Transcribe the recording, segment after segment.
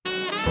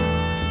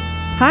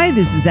Hi,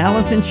 this is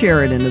Allison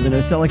Sheridan of the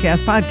NosillaCast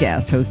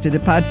podcast, hosted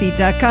at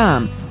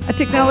podfeet.com, a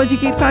technology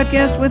geek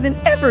podcast with an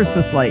ever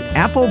so slight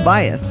Apple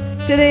bias.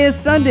 Today is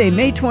Sunday,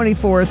 May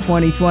 24th,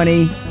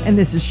 2020, and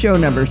this is show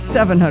number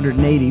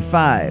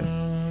 785.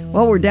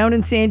 Well, we're down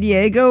in San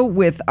Diego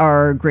with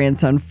our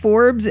grandson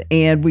Forbes,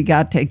 and we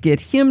got to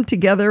get him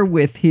together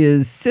with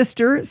his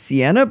sister,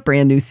 Sienna,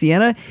 brand new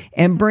Sienna,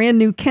 and brand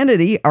new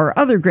Kennedy, our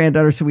other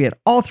granddaughter. So we had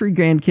all three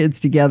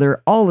grandkids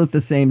together all at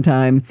the same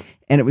time,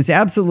 and it was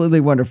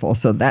absolutely wonderful.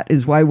 So that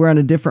is why we're on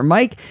a different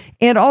mic,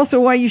 and also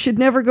why you should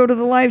never go to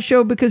the live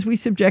show, because we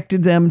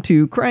subjected them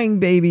to crying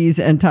babies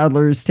and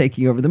toddlers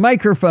taking over the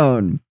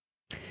microphone.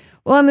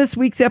 Well, on this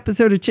week's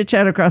episode of Chit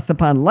Chat Across the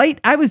Pond Light,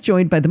 I was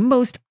joined by the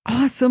most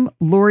awesome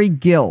Lori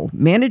Gill,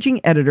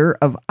 managing editor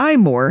of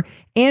iMore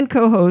and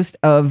co-host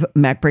of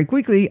MacBreak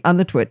Weekly on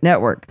the Twit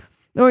Network.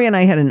 Lori and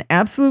I had an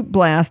absolute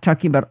blast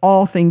talking about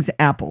all things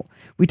Apple.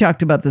 We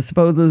talked about the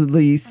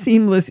supposedly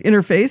seamless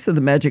interface of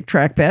the Magic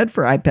Trackpad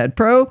for iPad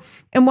Pro,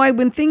 and why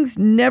when things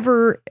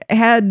never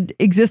had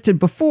existed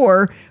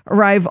before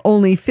arrive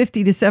only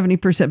 50 to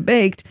 70%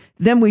 baked,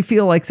 then we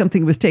feel like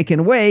something was taken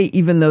away,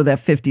 even though that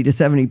 50 to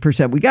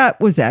 70% we got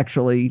was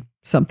actually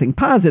something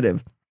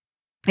positive.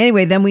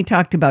 Anyway, then we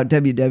talked about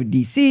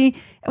WWDC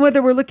and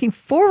whether we're looking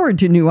forward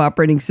to new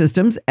operating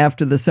systems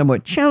after the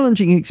somewhat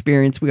challenging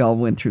experience we all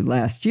went through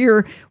last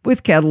year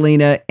with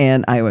Catalina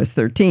and iOS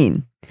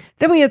 13.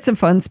 Then we had some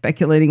fun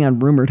speculating on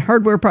rumored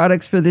hardware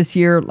products for this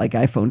year, like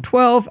iPhone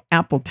 12,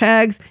 Apple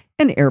Tags,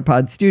 and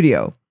AirPod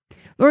Studio.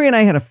 Lori and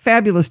I had a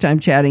fabulous time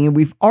chatting, and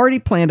we've already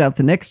planned out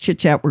the next chit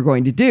chat we're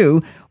going to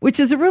do, which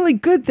is a really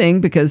good thing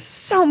because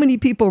so many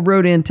people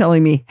wrote in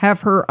telling me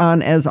have her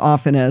on as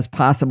often as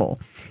possible.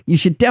 You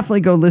should definitely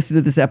go listen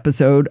to this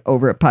episode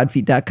over at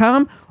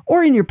podfeet.com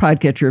or in your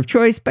podcatcher of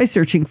choice by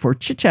searching for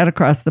Chit Chat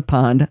Across the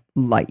Pond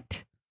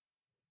Light.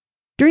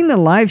 During the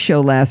live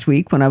show last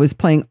week, when I was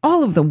playing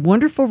all of the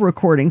wonderful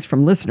recordings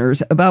from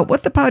listeners about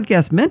what the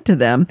podcast meant to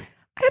them,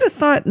 I had a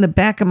thought in the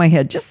back of my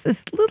head, just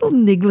this little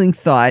niggling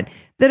thought,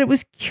 that it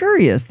was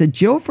curious that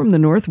Jill from the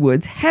North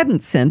Woods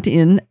hadn't sent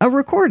in a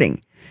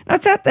recording. Now,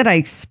 it's not that I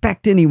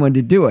expect anyone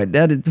to do it.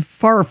 That is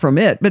far from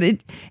it. But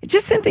it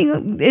just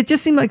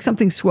seemed like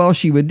something swell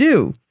she would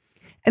do.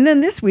 And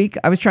then this week,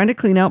 I was trying to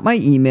clean out my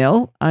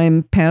email.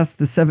 I'm past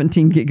the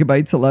 17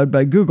 gigabytes allowed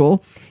by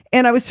Google.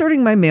 And I was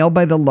sorting my mail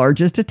by the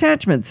largest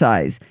attachment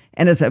size.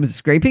 And as I was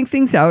scraping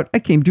things out, I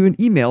came to an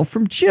email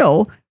from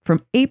Jill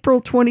from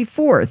April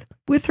 24th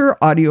with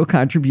her audio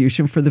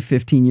contribution for the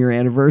 15-year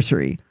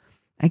anniversary.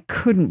 I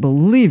couldn't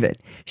believe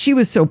it. She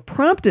was so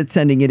prompt at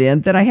sending it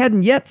in that I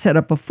hadn't yet set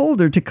up a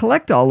folder to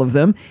collect all of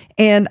them,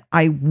 and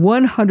I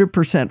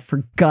 100%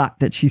 forgot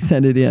that she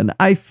sent it in.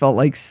 I felt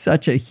like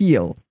such a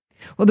heel.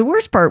 Well, the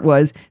worst part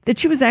was that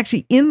she was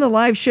actually in the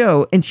live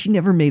show, and she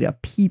never made a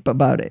peep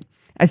about it.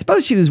 I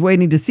suppose she was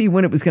waiting to see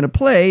when it was going to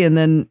play, and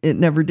then it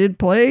never did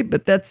play,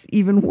 but that's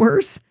even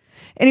worse.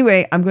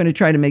 Anyway, I'm going to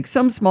try to make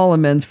some small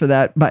amends for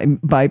that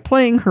by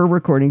playing her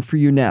recording for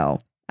you now.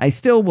 I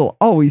still will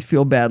always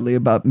feel badly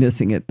about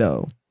missing it,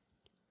 though.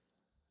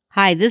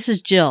 Hi, this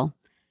is Jill.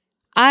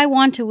 I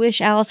want to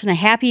wish Allison a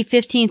happy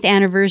 15th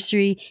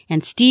anniversary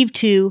and Steve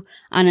too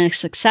on a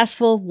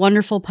successful,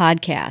 wonderful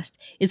podcast.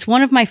 It's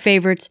one of my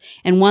favorites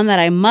and one that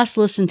I must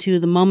listen to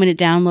the moment it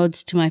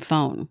downloads to my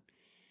phone.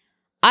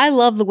 I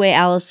love the way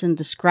Allison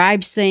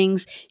describes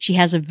things. She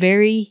has a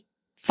very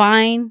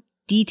fine,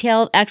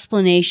 detailed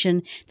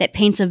explanation that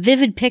paints a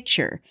vivid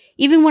picture.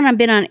 Even when I've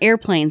been on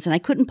airplanes and I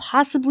couldn't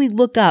possibly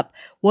look up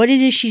what it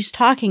is she's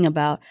talking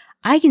about,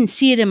 I can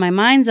see it in my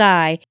mind's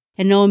eye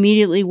and know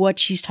immediately what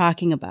she's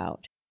talking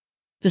about.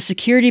 The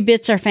security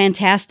bits are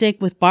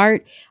fantastic with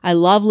Bart. I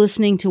love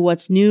listening to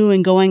what's new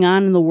and going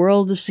on in the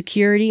world of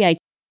security. I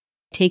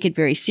take it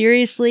very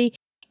seriously,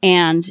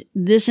 and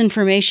this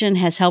information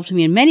has helped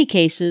me in many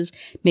cases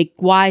make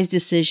wise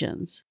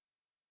decisions.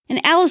 And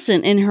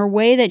Allison, in her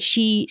way that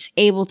she's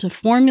able to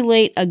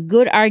formulate a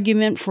good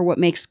argument for what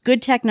makes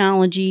good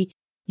technology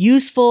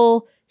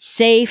useful,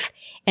 safe,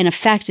 and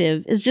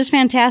effective, is just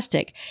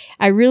fantastic.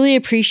 I really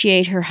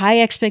appreciate her high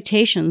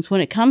expectations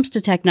when it comes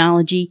to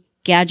technology,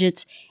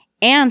 gadgets,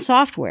 and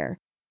software.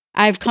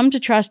 I've come to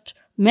trust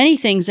many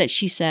things that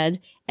she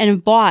said and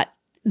have bought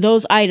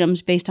those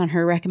items based on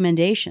her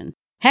recommendation.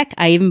 Heck,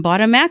 I even bought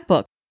a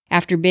MacBook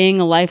after being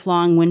a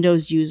lifelong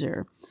Windows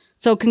user.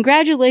 So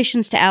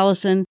congratulations to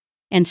Allison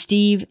and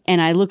Steve,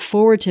 and I look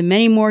forward to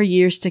many more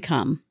years to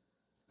come.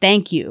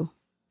 Thank you.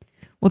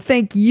 Well,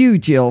 thank you,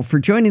 Jill, for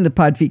joining the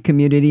Podfeet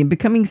community and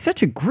becoming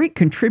such a great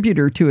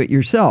contributor to it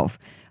yourself.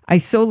 I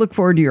so look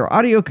forward to your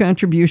audio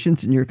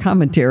contributions and your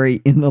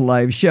commentary in the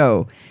live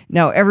show.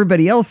 Now,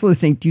 everybody else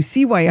listening, do you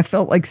see why I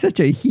felt like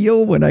such a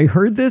heel when I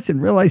heard this and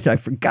realized I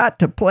forgot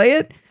to play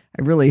it?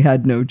 I really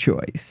had no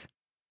choice.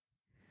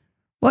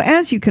 Well,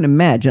 as you can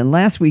imagine,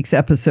 last week's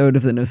episode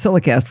of the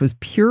NosillaCast was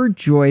pure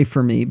joy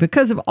for me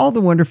because of all the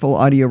wonderful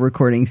audio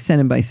recordings sent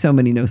in by so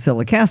many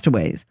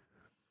NosillaCastaways.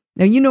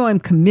 Now, you know I'm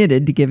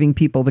committed to giving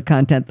people the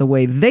content the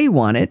way they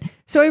want it,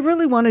 so I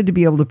really wanted to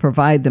be able to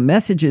provide the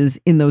messages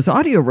in those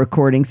audio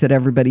recordings that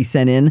everybody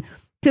sent in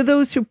to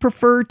those who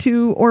prefer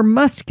to or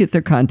must get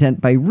their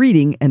content by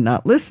reading and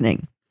not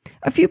listening.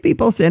 A few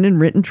people sent in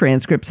written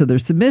transcripts of their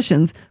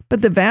submissions,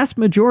 but the vast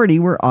majority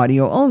were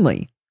audio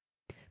only.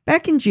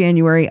 Back in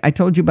January, I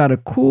told you about a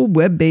cool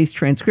web-based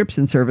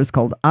transcription service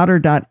called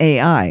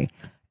Otter.ai,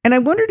 and I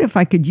wondered if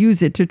I could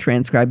use it to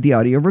transcribe the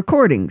audio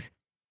recordings.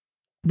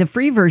 The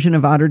free version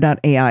of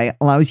Otter.ai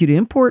allows you to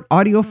import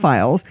audio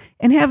files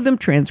and have them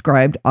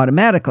transcribed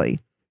automatically.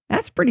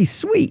 That's pretty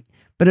sweet,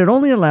 but it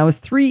only allows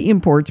 3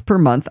 imports per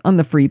month on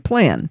the free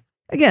plan.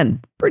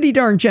 Again, pretty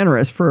darn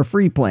generous for a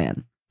free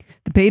plan.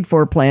 The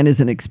paid-for plan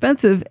isn't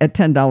expensive at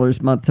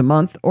 $10 month to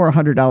month or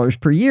 $100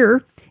 per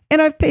year,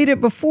 and I've paid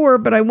it before,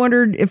 but I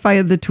wondered if I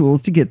had the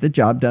tools to get the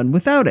job done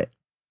without it.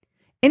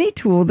 Any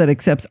tool that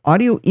accepts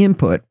audio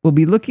input will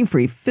be looking for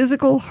a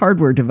physical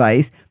hardware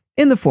device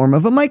in the form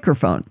of a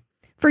microphone.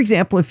 For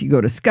example, if you go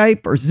to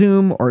Skype or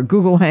Zoom or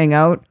Google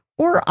Hangout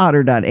or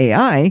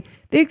Otter.ai,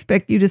 they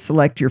expect you to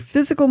select your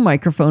physical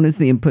microphone as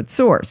the input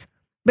source.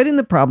 But in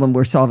the problem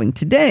we're solving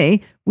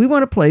today, we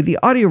want to play the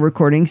audio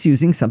recordings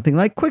using something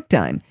like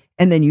QuickTime,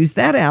 and then use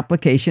that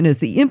application as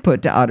the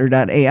input to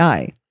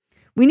Otter.ai.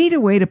 We need a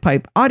way to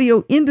pipe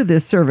audio into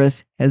this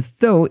service as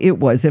though it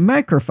was a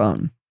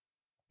microphone.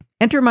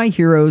 Enter my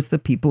heroes, the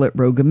people at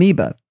Rogue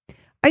Amoeba.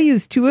 I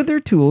used 2 of their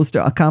tools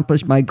to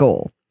accomplish my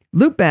goal: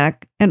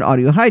 Loopback and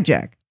Audio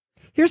Hijack.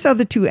 Here's how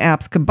the 2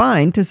 apps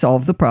combine to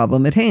solve the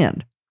problem at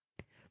hand.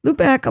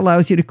 Loopback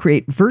allows you to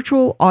create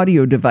virtual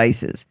audio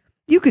devices.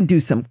 You can do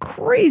some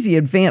crazy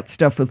advanced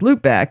stuff with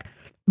Loopback,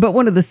 but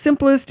one of the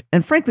simplest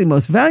and frankly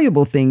most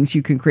valuable things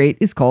you can create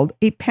is called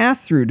a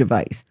pass-through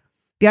device.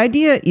 The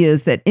idea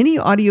is that any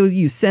audio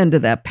you send to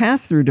that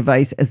pass-through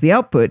device as the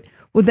output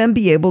will then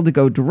be able to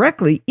go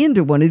directly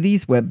into one of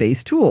these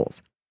web-based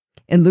tools.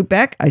 In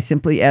Loopback, I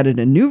simply added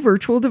a new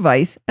virtual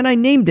device and I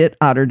named it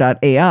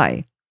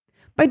Otter.ai.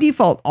 By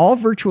default, all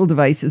virtual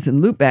devices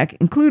in Loopback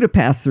include a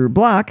pass-through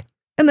block,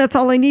 and that's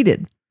all I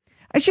needed.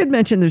 I should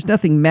mention there's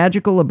nothing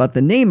magical about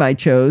the name I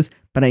chose,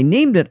 but I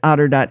named it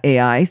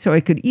Otter.ai so I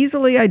could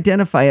easily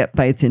identify it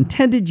by its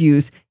intended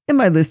use in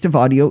my list of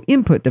audio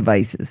input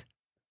devices.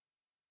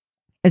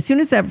 As soon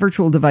as that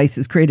virtual device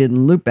is created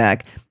in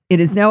Loopback, it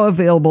is now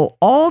available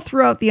all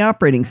throughout the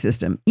operating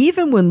system,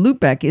 even when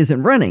Loopback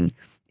isn't running.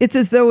 It's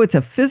as though it's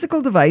a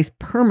physical device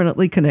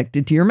permanently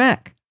connected to your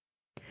Mac.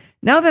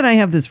 Now that I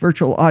have this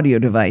virtual audio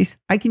device,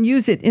 I can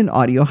use it in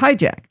Audio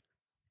Hijack.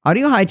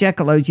 Audio Hijack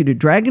allows you to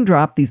drag and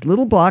drop these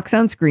little blocks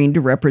on screen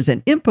to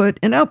represent input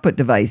and output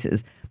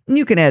devices, and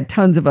you can add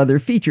tons of other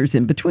features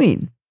in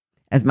between.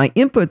 As my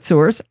input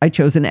source, I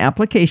chose an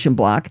application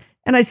block,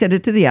 and I set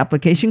it to the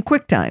application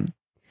QuickTime.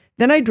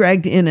 Then I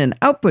dragged in an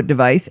output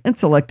device and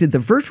selected the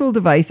virtual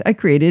device I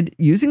created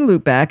using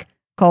Loopback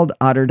called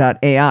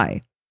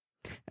Otter.ai.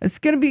 It's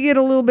going to get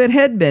a little bit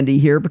headbendy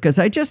here because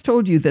I just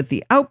told you that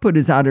the output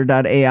is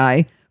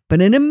Otter.ai,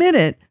 but in a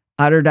minute,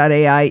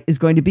 Otter.ai is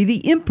going to be the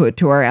input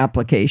to our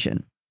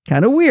application.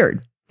 Kind of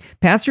weird.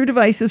 Pass-through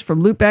devices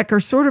from Loopback are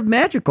sort of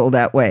magical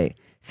that way.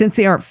 Since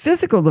they aren't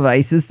physical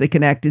devices, they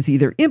can act as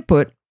either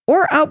input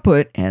or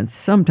output, and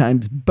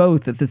sometimes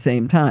both at the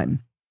same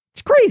time.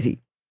 It's crazy.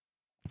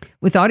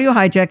 With Audio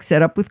Hijack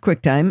set up with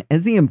QuickTime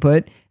as the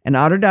input and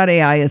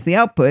Otter.ai as the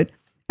output,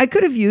 I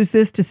could have used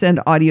this to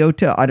send audio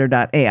to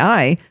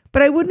Otter.ai,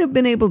 but I wouldn't have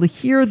been able to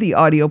hear the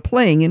audio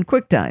playing in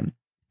QuickTime.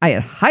 I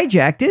had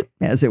hijacked it,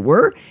 as it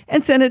were,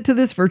 and sent it to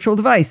this virtual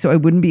device so I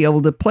wouldn't be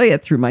able to play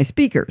it through my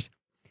speakers.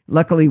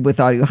 Luckily, with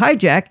Audio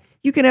Hijack,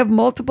 you can have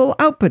multiple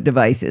output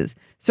devices,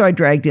 so I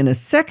dragged in a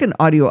second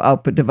audio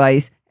output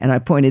device and I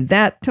pointed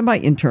that to my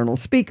internal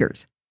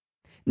speakers.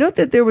 Note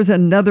that there was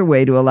another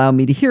way to allow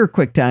me to hear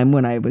QuickTime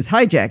when I was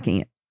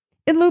hijacking it.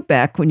 In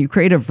Loopback, when you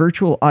create a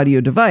virtual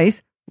audio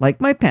device, like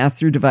my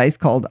pass-through device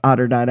called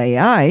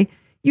Otter.ai,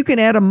 you can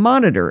add a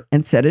monitor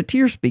and set it to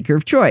your speaker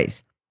of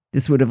choice.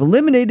 This would have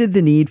eliminated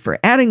the need for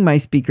adding my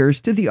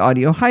speakers to the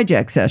Audio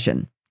Hijack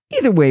session.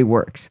 Either way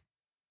works.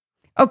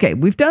 Okay,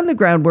 we've done the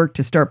groundwork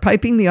to start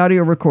piping the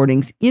audio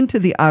recordings into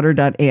the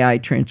Otter.ai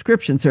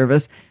transcription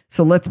service,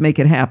 so let's make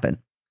it happen.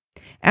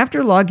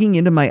 After logging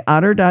into my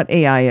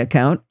Otter.ai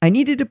account, I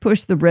needed to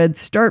push the red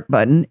Start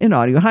button in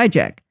Audio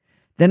Hijack.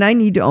 Then I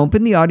need to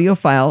open the audio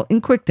file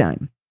in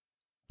QuickTime.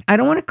 I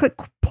don't want to click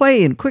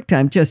play in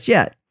QuickTime just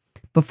yet.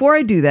 Before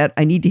I do that,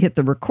 I need to hit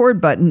the record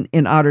button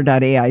in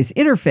Otter.ai's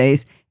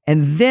interface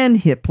and then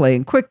hit play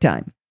in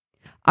QuickTime.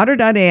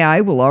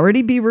 Otter.ai will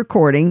already be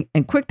recording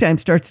and QuickTime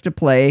starts to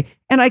play,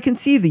 and I can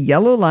see the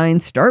yellow line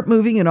start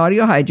moving in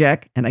Audio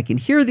Hijack, and I can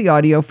hear the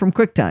audio from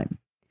QuickTime.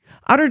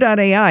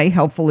 Otter.ai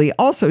helpfully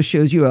also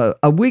shows you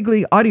a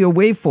wiggly audio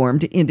waveform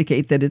to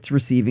indicate that it's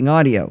receiving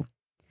audio.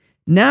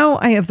 Now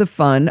I have the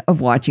fun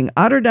of watching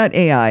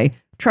Otter.ai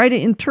try to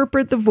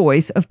interpret the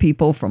voice of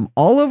people from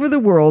all over the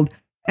world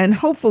and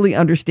hopefully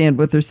understand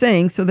what they're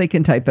saying so they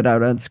can type it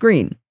out on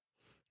screen.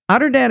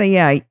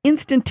 Otter.ai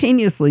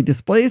instantaneously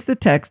displays the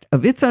text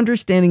of its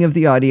understanding of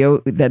the audio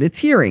that it's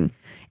hearing,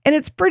 and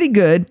it's pretty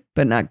good,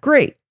 but not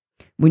great.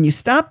 When you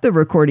stop the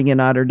recording in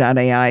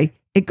Otter.ai,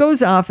 it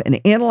goes off and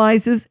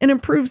analyzes and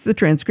improves the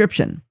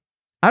transcription.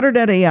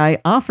 Otter.ai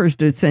offers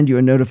to send you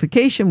a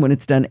notification when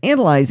it's done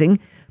analyzing,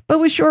 but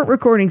with short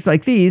recordings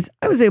like these,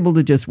 I was able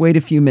to just wait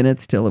a few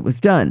minutes till it was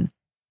done.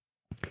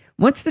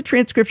 Once the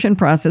transcription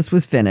process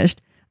was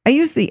finished, I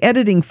used the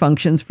editing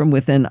functions from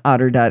within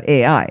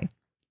Otter.ai.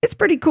 It's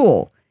pretty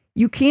cool.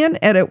 You can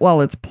edit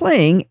while it's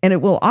playing, and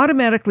it will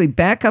automatically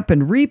back up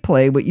and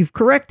replay what you've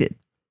corrected.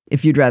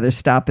 If you'd rather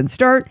stop and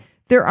start,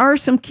 there are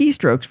some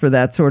keystrokes for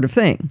that sort of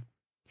thing.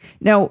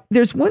 Now,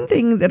 there's one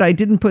thing that I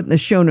didn't put in the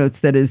show notes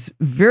that is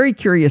very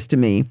curious to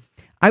me.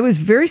 I was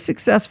very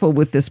successful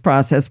with this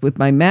process with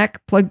my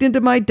Mac plugged into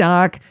my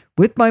dock,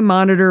 with my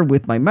monitor,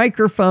 with my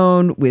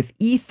microphone, with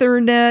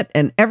Ethernet,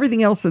 and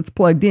everything else that's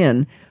plugged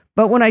in.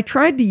 But when I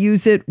tried to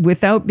use it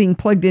without being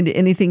plugged into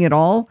anything at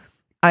all,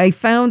 I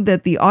found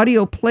that the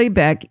audio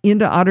playback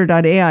into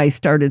Otter.ai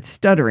started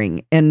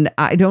stuttering, and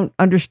I don't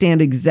understand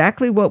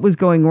exactly what was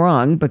going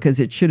wrong because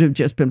it should have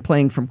just been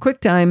playing from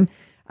QuickTime.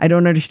 I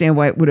don't understand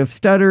why it would have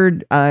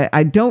stuttered.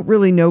 I don't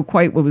really know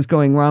quite what was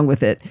going wrong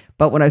with it,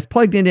 but when I was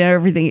plugged into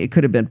everything, it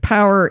could have been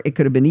power, it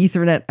could have been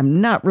Ethernet.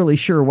 I'm not really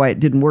sure why it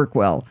didn't work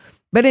well.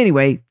 But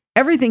anyway,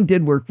 everything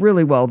did work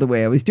really well the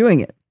way I was doing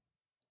it.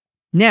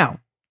 Now,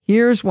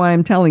 here's why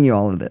I'm telling you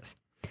all of this.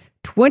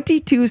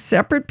 22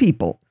 separate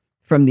people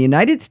from the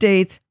United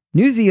States,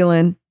 New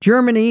Zealand,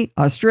 Germany,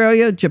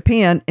 Australia,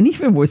 Japan, and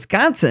even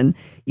Wisconsin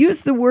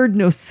use the word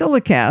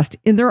NosillaCast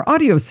in their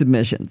audio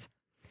submissions.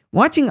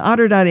 Watching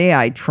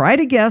Otter.ai try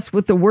to guess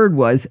what the word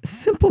was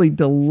simply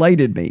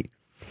delighted me.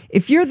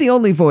 If you're the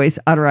only voice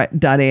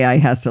Otter.ai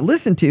has to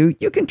listen to,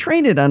 you can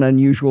train it on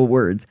unusual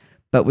words.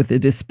 But with the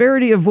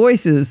disparity of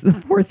voices, the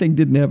poor thing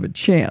didn't have a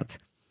chance.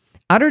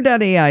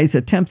 Otter.ai's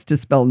attempts to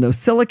spell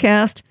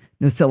NosillaCast,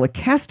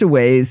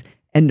 NosillaCastaways,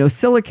 and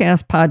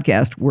NosillaCast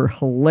podcast were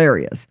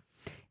hilarious.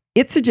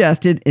 It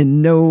suggested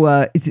in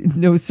no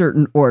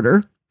certain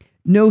order,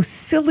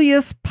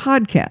 Nosilious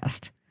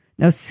podcast.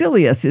 Now,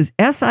 Silius is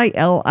Siliceous.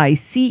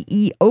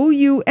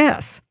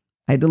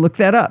 I had to look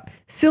that up.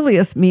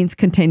 Silius means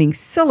containing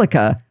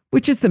silica,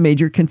 which is the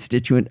major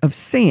constituent of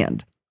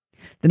sand.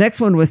 The next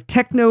one was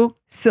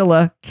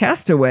Technosilla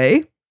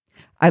Castaway.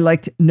 I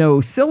liked No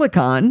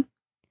Silicon.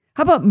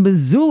 How about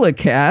Missoula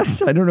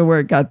Cast? I don't know where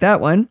it got that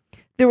one.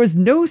 There was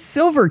No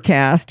Silver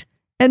Cast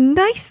and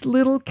Nice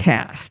Little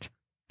Cast.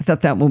 I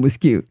thought that one was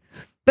cute.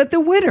 But the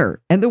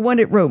winner, and the one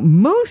it wrote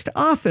most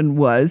often,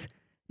 was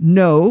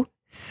No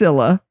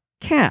Scylla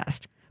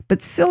Cast.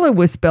 But Scylla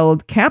was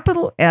spelled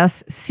capital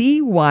S-C-Y-L-L-A.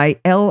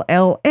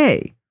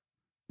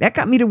 That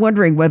got me to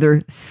wondering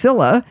whether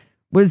Scylla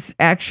was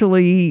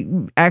actually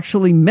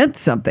meant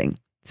something.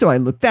 So I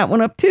looked that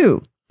one up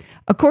too.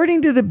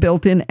 According to the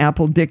built-in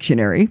Apple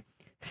Dictionary,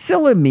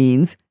 Scylla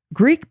means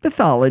Greek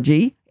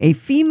mythology, a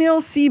female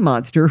sea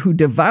monster who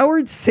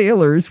devoured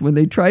sailors when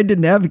they tried to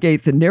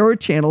navigate the narrow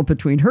channel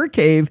between her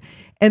cave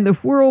and the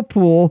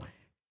whirlpool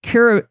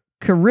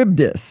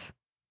Charybdis.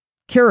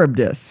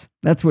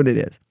 That's what it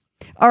is.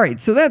 All right,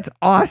 so that's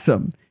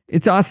awesome.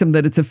 It's awesome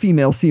that it's a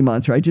female sea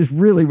monster. I just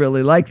really,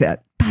 really like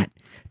that. But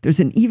there's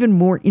an even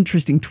more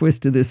interesting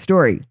twist to this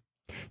story.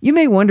 You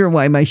may wonder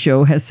why my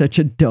show has such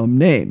a dumb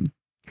name.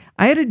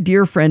 I had a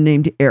dear friend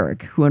named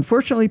Eric who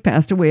unfortunately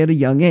passed away at a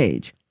young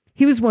age.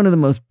 He was one of the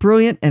most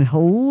brilliant and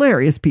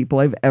hilarious people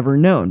I've ever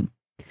known.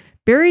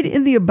 Buried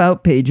in the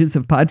about pages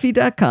of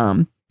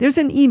podfeed.com, there's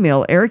an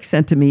email Eric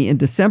sent to me in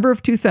December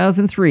of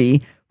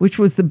 2003, which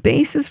was the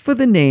basis for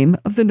the name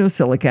of the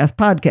NosillaCast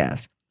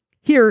podcast.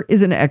 Here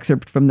is an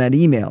excerpt from that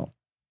email.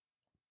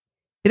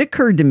 It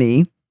occurred to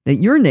me that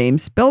your name,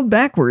 spelled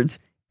backwards,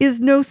 is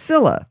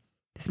Nosilla.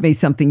 This may be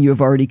something you have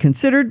already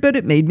considered, but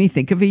it made me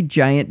think of a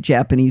giant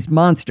Japanese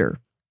monster.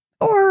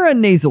 Or a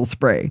nasal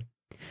spray.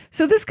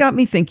 So this got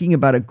me thinking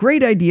about a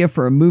great idea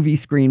for a movie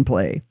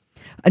screenplay.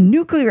 A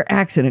nuclear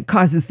accident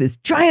causes this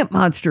giant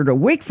monster to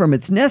wake from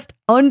its nest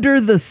under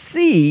the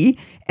sea,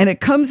 and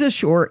it comes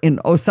ashore in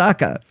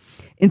Osaka.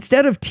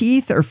 Instead of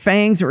teeth or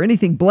fangs or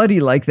anything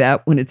bloody like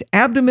that, when its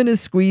abdomen is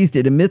squeezed,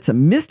 it emits a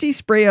misty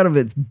spray out of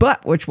its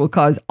butt, which will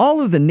cause all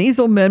of the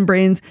nasal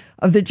membranes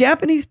of the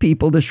Japanese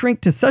people to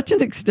shrink to such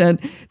an extent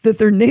that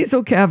their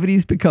nasal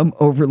cavities become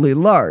overly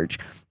large.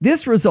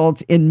 This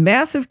results in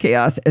massive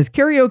chaos as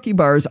karaoke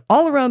bars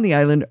all around the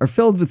island are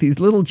filled with these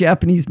little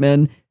Japanese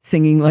men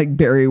singing like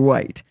Barry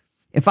White.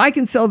 If I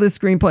can sell this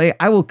screenplay,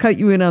 I will cut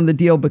you in on the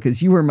deal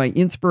because you are my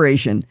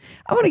inspiration.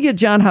 I want to get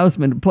John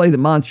Houseman to play the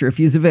monster if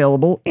he's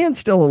available and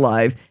still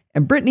alive,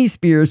 and Britney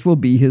Spears will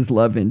be his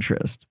love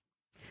interest.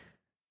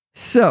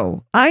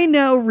 So, I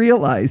now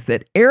realize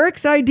that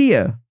Eric's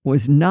idea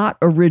was not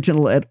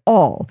original at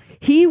all.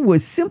 He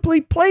was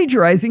simply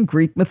plagiarizing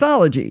Greek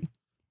mythology.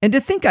 And to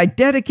think I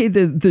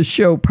dedicated the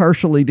show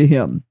partially to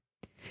him.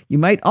 You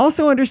might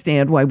also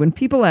understand why when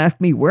people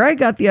ask me where I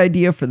got the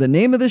idea for the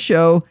name of the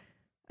show,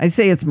 I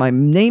say it's my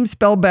name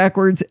spelled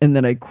backwards, and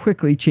then I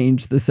quickly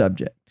change the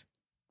subject.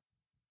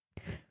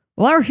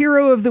 Well, our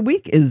hero of the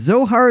week is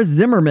Zohar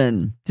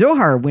Zimmerman.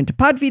 Zohar went to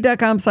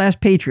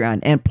podfeed.com/Patreon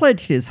and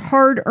pledged his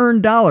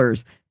hard-earned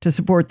dollars to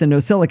support the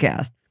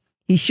NosillaCast.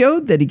 He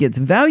showed that he gets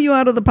value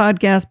out of the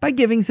podcast by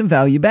giving some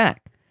value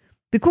back.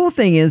 The cool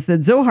thing is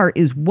that Zohar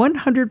is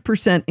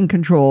 100% in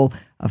control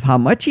of how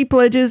much he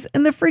pledges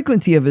and the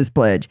frequency of his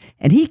pledge,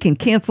 and he can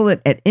cancel it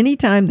at any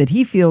time that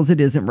he feels it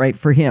isn't right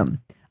for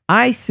him.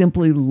 I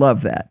simply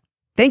love that.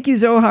 Thank you,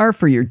 Zohar,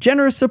 for your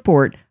generous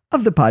support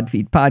of the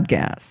Podfeet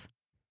podcast.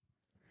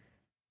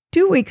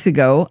 2 weeks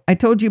ago, I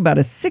told you about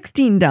a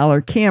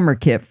 $16 camera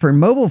kit for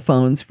mobile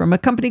phones from a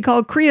company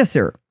called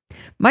Creaser.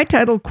 My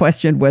title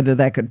questioned whether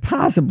that could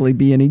possibly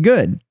be any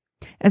good.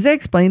 As I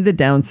explained the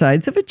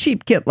downsides of a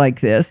cheap kit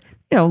like this,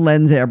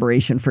 lens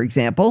aberration, for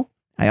example,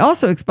 I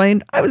also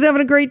explained I was having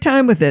a great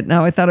time with it.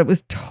 Now I thought it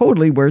was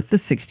totally worth the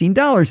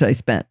 $16 I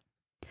spent.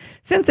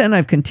 Since then,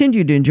 I've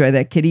continued to enjoy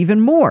that kit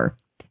even more.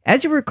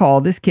 As you recall,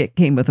 this kit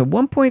came with a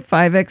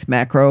 1.5x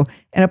macro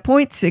and a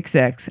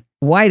 0.6x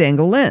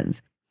wide-angle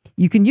lens.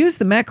 You can use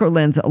the macro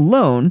lens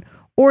alone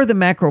or the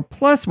macro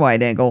plus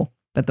wide-angle,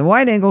 but the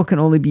wide-angle can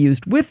only be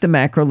used with the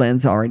macro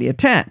lens already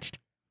attached.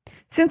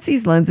 Since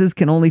these lenses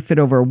can only fit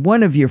over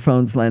one of your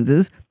phone's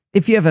lenses,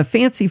 if you have a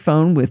fancy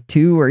phone with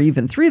 2 or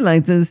even 3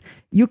 lenses,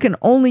 you can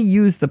only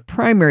use the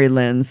primary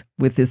lens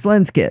with this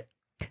lens kit.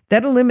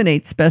 That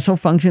eliminates special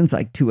functions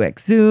like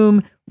 2x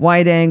zoom,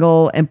 wide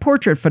angle, and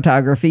portrait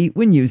photography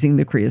when using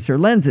the Creaser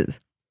lenses.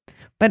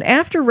 But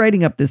after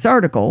writing up this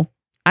article,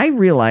 I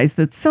realized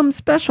that some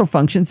special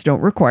functions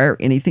don't require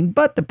anything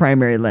but the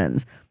primary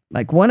lens,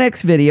 like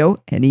 1x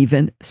video and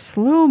even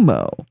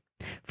slow-mo.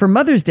 For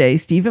Mother's Day,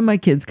 Steve and my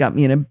kids got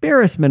me an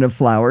embarrassment of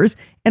flowers,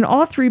 and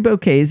all 3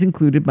 bouquets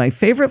included my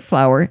favorite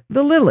flower,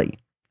 the lily.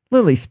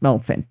 Lilies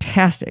smelled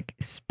fantastic,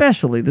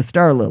 especially the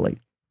star lily.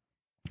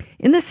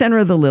 In the center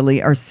of the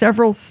lily are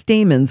several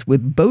stamens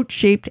with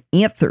boat-shaped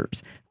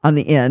anthers on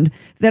the end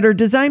that are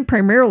designed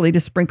primarily to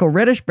sprinkle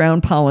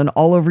reddish-brown pollen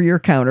all over your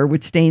counter,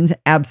 which stains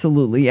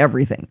absolutely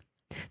everything.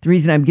 The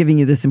reason I'm giving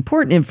you this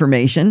important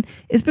information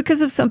is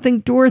because of something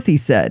Dorothy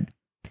said.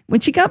 When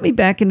she got me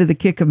back into the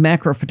kick of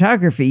macro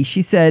photography,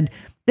 she said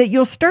that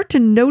you'll start to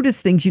notice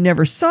things you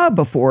never saw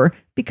before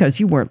because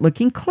you weren't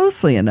looking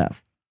closely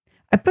enough.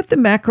 I put the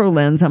macro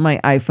lens on my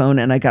iPhone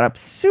and I got up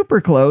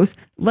super close,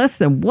 less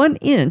than 1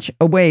 inch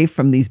away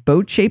from these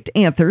boat-shaped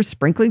anthers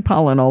sprinkling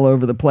pollen all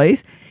over the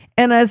place.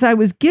 And as I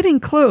was getting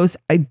close,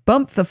 I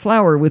bumped the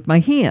flower with my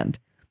hand.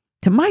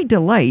 To my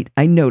delight,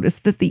 I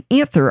noticed that the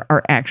anther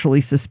are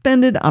actually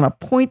suspended on a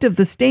point of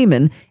the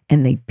stamen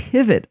and they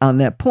pivot on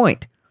that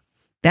point.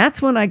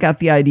 That's when I got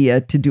the idea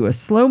to do a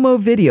slow-mo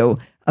video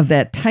of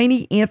that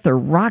tiny anther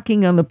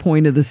rocking on the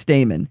point of the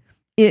stamen.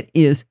 It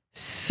is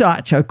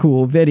such a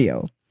cool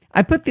video.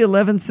 I put the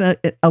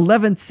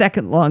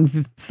 11-second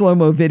long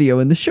slow-mo video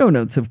in the show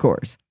notes, of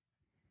course.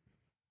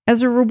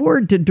 As a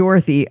reward to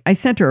Dorothy, I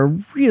sent her a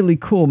really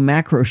cool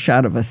macro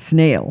shot of a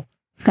snail.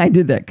 I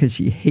did that because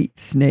she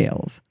hates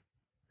snails.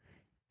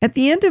 At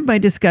the end of my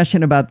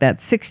discussion about that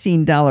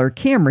 $16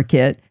 camera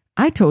kit,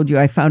 I told you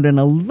I found an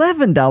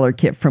 $11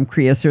 kit from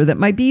Creaser that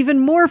might be even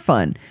more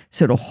fun.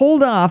 So to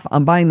hold off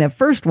on buying that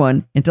first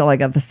one until I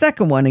got the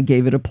second one and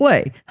gave it a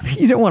play.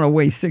 You don't want to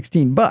waste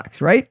 $16,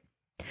 right?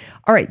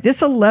 All right, this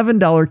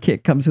 $11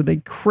 kit comes with a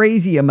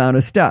crazy amount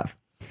of stuff.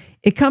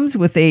 It comes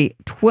with a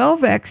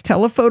 12x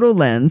telephoto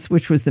lens,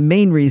 which was the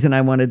main reason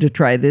I wanted to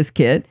try this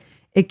kit.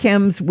 It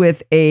comes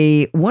with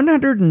a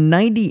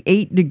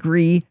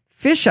 198-degree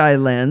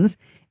fisheye lens,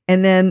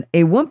 and then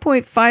a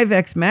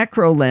 1.5x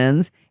macro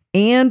lens,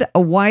 and the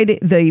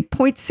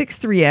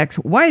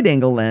 0.63x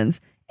wide-angle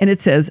lens, and it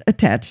says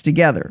attached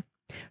together.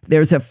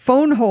 There's a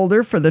phone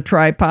holder for the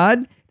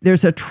tripod.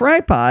 There's a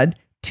tripod,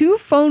 2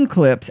 phone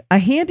clips, a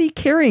handy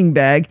carrying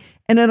bag,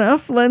 and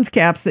enough lens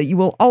caps that you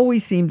will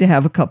always seem to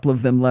have a couple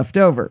of them left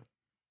over.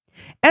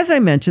 As I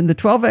mentioned, the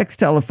 12x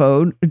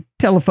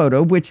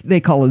telephoto, which they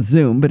call a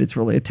zoom, but it's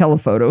really a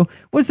telephoto,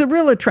 was the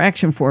real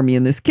attraction for me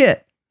in this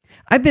kit.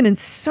 I've been in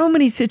so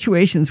many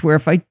situations where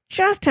if I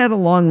just had a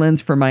long lens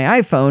for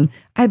my iPhone,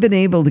 I've been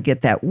able to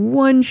get that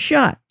one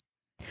shot.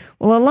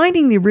 Well,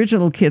 aligning the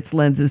original kit's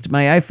lenses to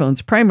my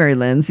iPhone's primary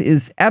lens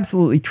is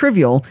absolutely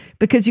trivial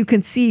because you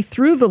can see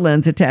through the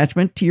lens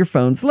attachment to your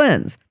phone's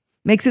lens.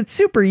 Makes it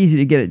super easy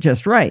to get it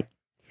just right.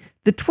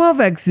 The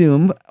 12x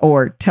zoom,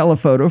 or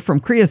telephoto from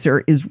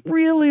Creaser, is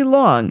really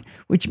long,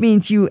 which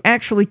means you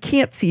actually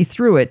can't see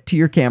through it to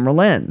your camera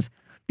lens.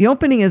 The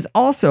opening is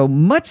also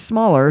much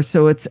smaller,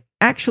 so it's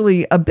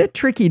actually a bit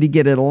tricky to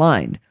get it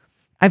aligned.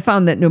 I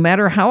found that no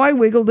matter how I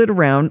wiggled it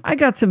around, I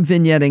got some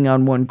vignetting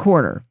on one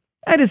corner.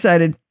 I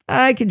decided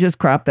I could just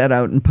crop that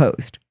out in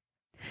post.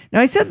 Now,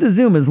 I said the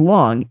zoom is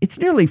long. It's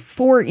nearly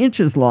 4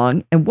 inches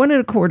long and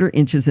 1.25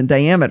 inches in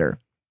diameter.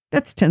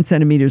 That's 10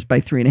 centimeters by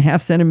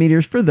 3.5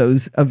 centimeters for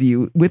those of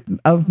you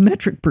of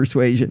metric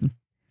persuasion.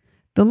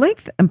 The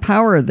length and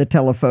power of the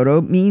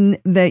telephoto mean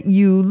that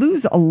you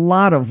lose a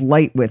lot of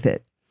light with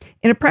it.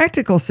 In a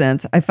practical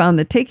sense, I found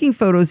that taking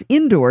photos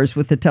indoors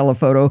with the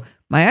telephoto,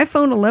 my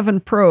iPhone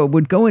 11 Pro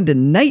would go into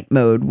night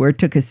mode where it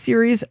took a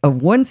series of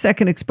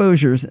 1-second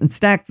exposures and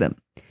stacked them.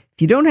 If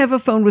you don't have a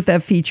phone with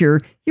that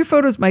feature, your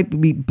photos might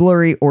be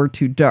blurry or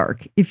too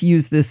dark if you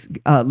use this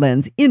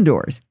lens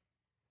indoors.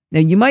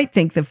 Now, you might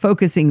think that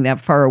focusing that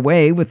far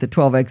away with the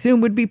 12x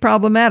zoom would be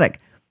problematic,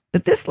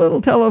 But this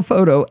little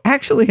telephoto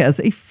actually has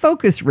a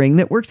focus ring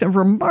that works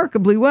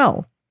remarkably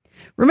well.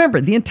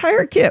 Remember, the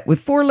entire kit with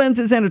 4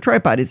 lenses and a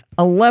tripod is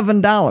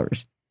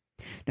 $11.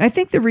 Now, I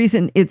think the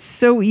reason it's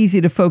so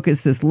easy to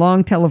focus this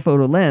long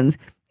telephoto lens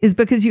is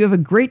because you have a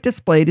great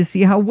display to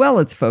see how well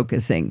it's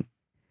focusing.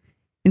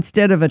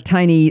 Instead of a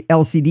tiny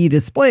LCD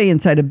display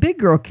inside a big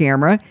girl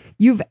camera,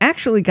 you've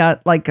actually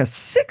got like a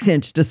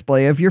 6-inch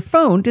display of your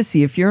phone to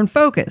see if you're in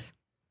focus.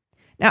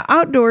 Now,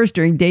 outdoors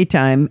during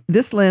daytime,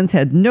 this lens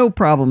had no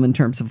problem in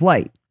terms of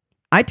light.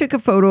 I took a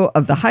photo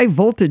of the high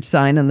voltage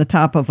sign on the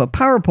top of a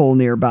power pole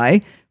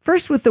nearby,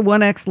 first with the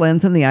 1X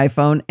lens on the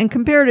iPhone, and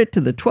compared it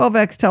to the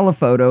 12X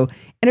telephoto,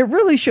 and it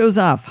really shows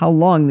off how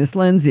long this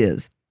lens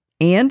is.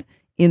 And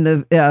in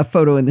the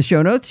photo in the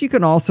show notes, you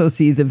can also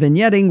see the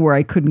vignetting where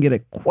I couldn't get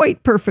it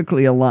quite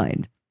perfectly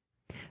aligned.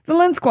 The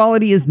lens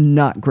quality is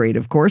not great,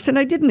 of course, and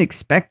I didn't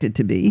expect it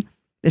to be.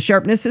 The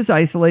sharpness is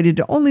isolated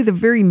to only the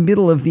very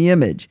middle of the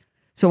image.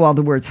 So while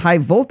the words high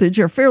voltage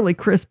are fairly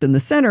crisp in the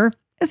center,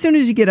 as soon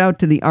as you get out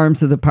to the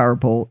arms of the power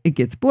pole, it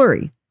gets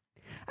blurry.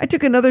 I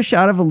took another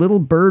shot of a little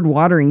bird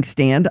watering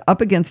stand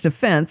up against a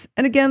fence,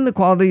 and again, the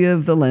quality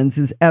of the lens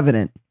is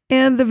evident,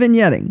 and the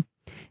vignetting.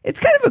 It's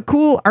kind of a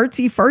cool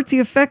artsy-fartsy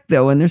effect,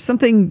 though, and there's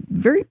something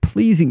very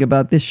pleasing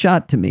about this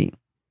shot to me.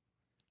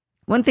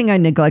 One thing I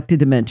neglected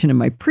to mention in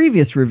my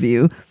previous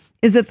review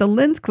is that the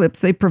lens clips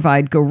they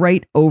provide go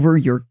right over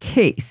your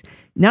case.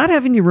 Not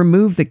having to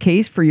remove the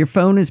case for your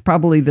phone is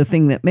probably the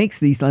thing that makes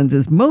these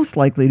lenses most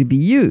likely to be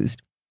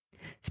used.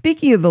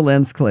 Speaking of the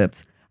lens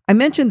clips, I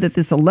mentioned that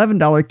this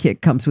 $11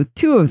 kit comes with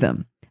 2 of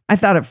them. I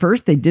thought at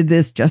first they did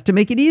this just to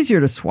make it easier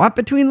to swap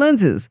between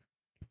lenses.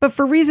 But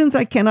for reasons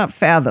I cannot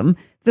fathom,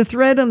 the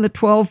thread on the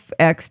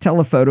 12X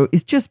telephoto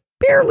is just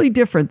barely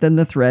different than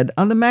the thread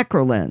on the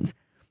macro lens.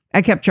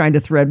 I kept trying to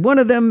thread one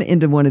of them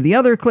into one of the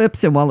other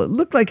clips, and while it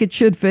looked like it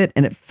should fit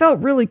and it felt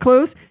really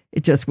close,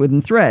 it just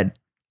wouldn't thread.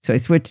 So I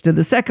switched to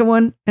the second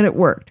one, and it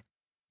worked.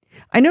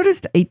 I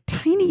noticed a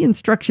tiny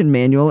instruction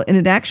manual, and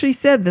it actually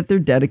said that they're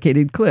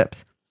dedicated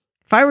clips.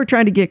 If I were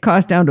trying to get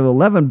cost down to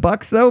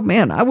 $11 though,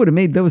 man, I would have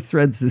made those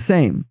threads the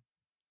same.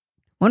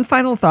 One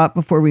final thought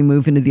before we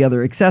move into the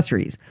other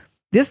accessories.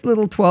 This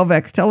little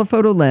 12X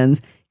telephoto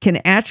lens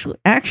can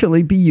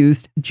actually be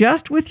used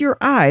just with your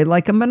eye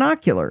like a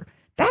monocular.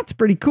 That's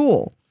pretty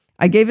cool.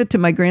 I gave it to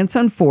my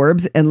grandson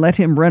Forbes and let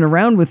him run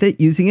around with it,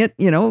 using it,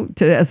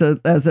 as a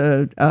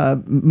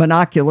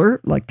monocular,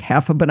 like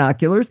half a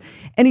binoculars.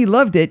 And he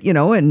loved it,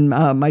 and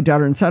my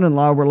daughter and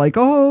son-in-law were like,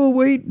 oh,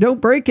 wait,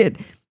 don't break it.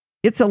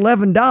 It's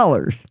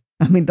 $11.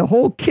 I mean, the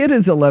whole kit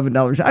is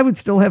 $11. I would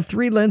still have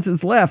 3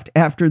 lenses left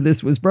after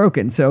this was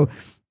broken. So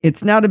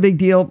it's not a big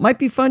deal. Might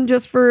be fun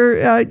just for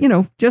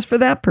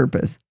that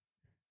purpose.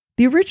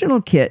 The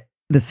original kit,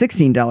 the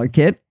 $16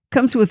 kit,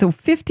 comes with a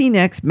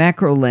 15x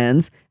macro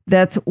lens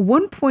that's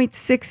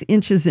 1.6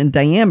 inches in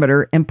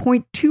diameter and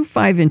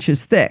 0.25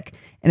 inches thick,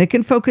 and it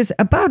can focus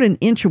about an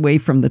inch away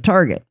from the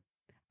target.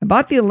 I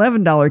bought the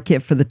 $11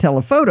 kit for the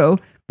telephoto,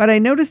 but I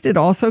noticed it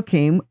also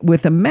came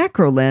with a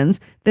macro lens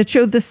that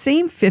showed the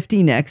same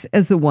 15x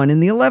as the one in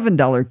the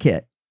 $11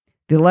 kit.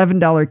 The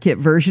 $11 kit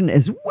version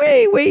is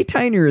way, way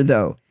tinier,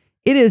 though.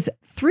 It is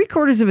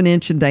 3/4 of an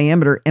inch in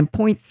diameter and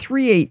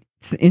 0.38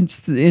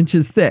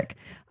 inches thick.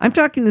 I'm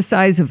talking the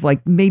size of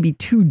like maybe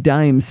 2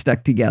 dimes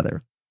stuck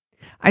together.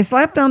 I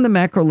slapped on the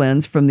macro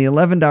lens from the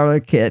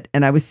 $11 kit,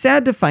 and I was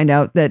sad to find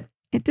out that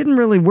it didn't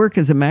really work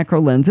as a macro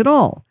lens at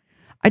all.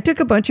 I took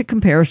a bunch of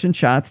comparison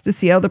shots to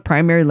see how the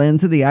primary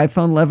lens of the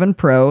iPhone 11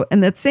 Pro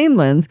and that same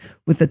lens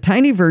with the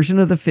tiny version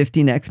of the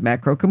 15x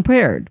macro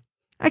compared.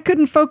 I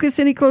couldn't focus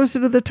any closer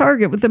to the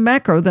target with the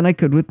macro than I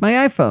could with my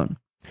iPhone.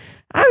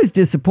 I was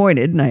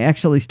disappointed, and I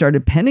actually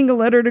started penning a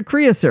letter to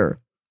Creaser.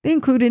 They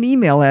include an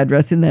email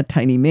address in that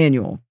tiny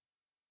manual.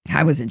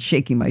 I wasn't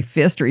shaking my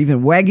fist or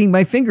even wagging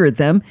my finger at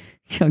them.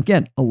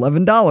 Again,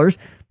 $11.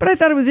 But I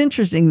thought it was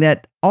interesting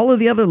that all of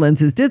the other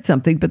lenses did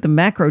something, but the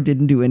macro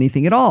didn't do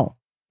anything at all.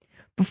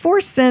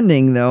 Before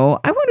sending, though,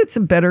 I wanted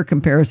some better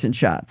comparison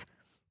shots.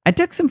 I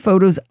took some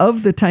photos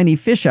of the tiny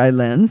fisheye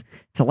lens.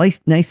 It's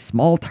a nice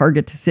small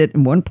target to sit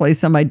in one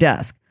place on my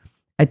desk.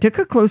 I took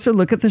a closer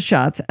look at the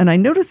shots, and I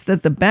noticed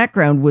that the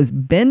background was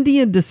bendy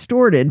and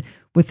distorted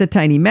with the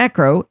tiny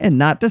macro and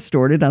not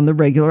distorted on the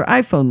regular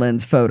iPhone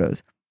lens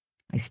photos.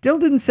 I still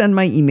didn't send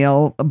my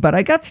email, but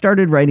I got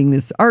started writing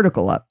this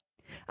article up.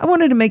 I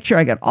wanted to make sure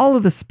I got all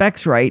of the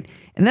specs right,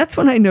 and that's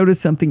when I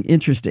noticed something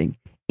interesting.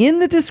 In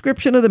the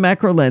description of the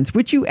macro lens,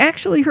 which you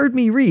actually heard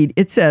me read,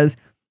 it says,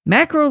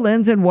 macro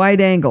lens and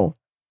wide angle,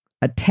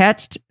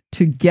 attached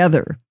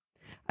together.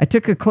 I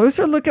took a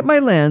closer look at my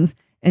lens,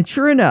 and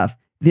sure enough,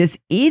 this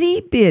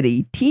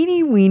itty-bitty,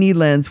 teeny-weeny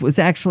lens was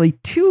actually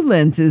 2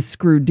 lenses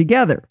screwed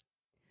together.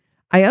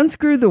 I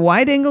unscrewed the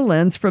wide-angle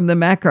lens from the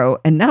macro,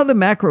 and now the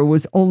macro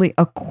was only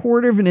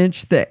 1/4 of an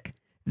inch thick.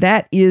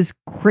 That is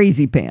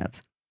crazy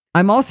pants.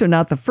 I'm also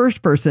not the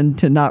first person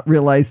to not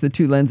realize the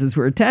 2 lenses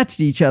were attached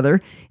to each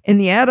other. In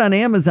the ad on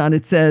Amazon,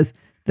 it says,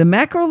 the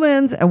macro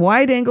lens and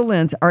wide-angle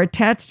lens are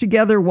attached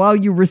together while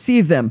you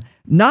receive them.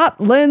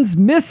 Not lens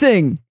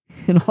missing.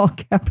 in all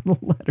capital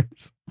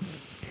letters.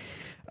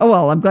 Oh,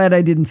 well, I'm glad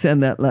I didn't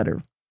send that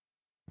letter.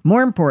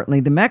 More importantly,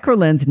 the macro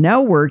lens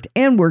now worked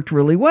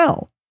really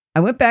well. I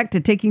went back to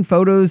taking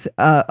photos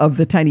of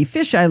the tiny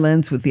fisheye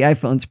lens with the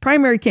iPhone's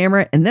primary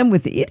camera and then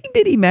with the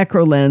itty-bitty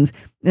macro lens,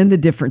 and the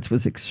difference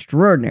was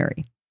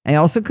extraordinary. I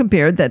also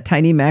compared that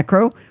tiny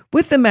macro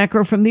with the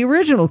macro from the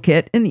original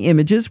kit, and the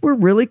images were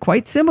really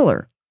quite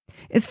similar.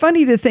 It's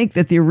funny to think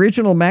that the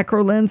original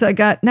macro lens I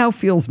got now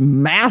feels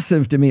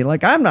massive to me,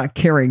 like I'm not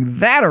carrying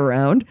that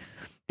around.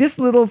 This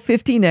little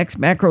 15x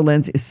macro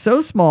lens is so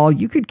small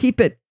you could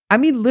keep it,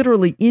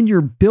 literally in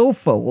your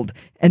billfold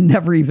and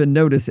never even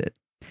notice it.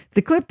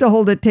 The clip to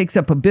hold it takes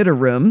up a bit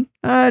of room,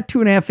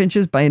 2.5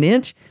 inches by an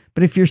inch,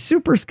 but if you're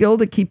super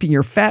skilled at keeping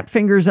your fat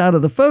fingers out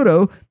of the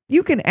photo,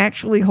 you can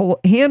actually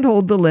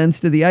handhold the lens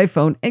to the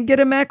iPhone and get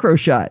a macro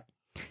shot.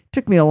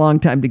 Took me a long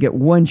time to get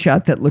one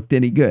shot that looked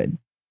any good.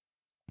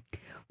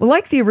 Well,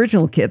 like the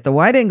original kit, the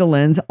wide-angle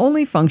lens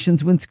only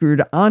functions when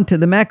screwed onto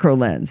the macro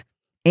lens.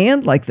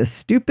 And like the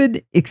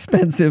stupid,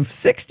 expensive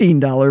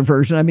 $16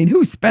 version,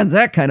 who spends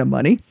that kind of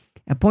money?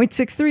 At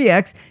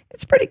 0.63x,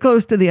 it's pretty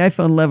close to the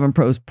iPhone 11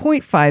 Pro's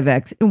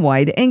 0.5x in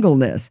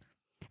wide-angleness.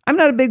 I'm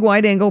not a big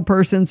wide-angle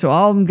person, so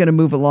I'm going to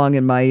move along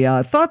in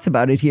my thoughts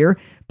about it here.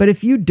 But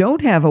if you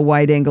don't have a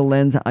wide-angle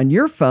lens on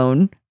your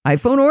phone,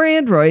 iPhone or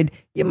Android,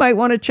 you might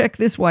want to check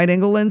this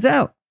wide-angle lens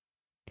out.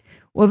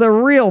 Well, the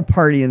real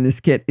party in this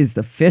kit is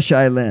the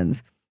fisheye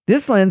lens.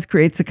 This lens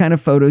creates the kind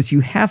of photos you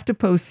have to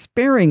post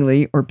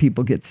sparingly or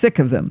people get sick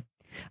of them.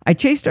 I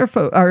chased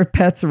our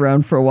pets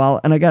around for a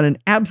while, and I got an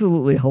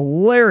absolutely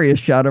hilarious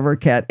shot of our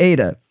cat,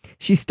 Ada.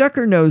 She stuck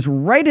her nose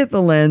right at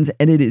the lens,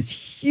 and it is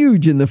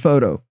huge in the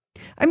photo.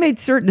 I made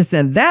certain to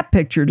send that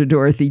picture to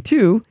Dorothy,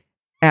 too,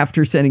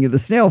 after sending her the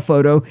snail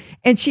photo,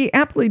 and she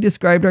aptly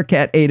described our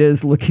cat, Ada,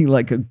 as looking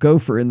like a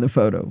gopher in the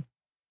photo.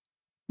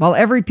 While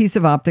every piece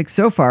of optics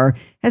so far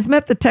has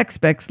met the tech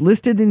specs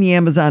listed in the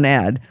Amazon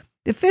ad,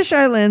 the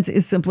fisheye lens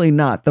is simply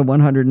not the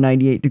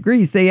 198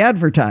 degrees they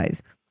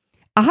advertise.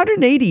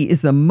 180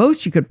 is the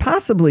most you could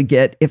possibly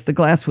get if the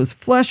glass was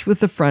flush with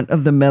the front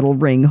of the metal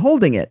ring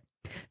holding it.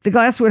 The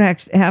glass would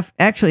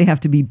actually have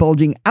to be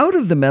bulging out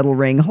of the metal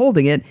ring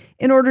holding it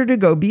in order to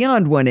go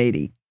beyond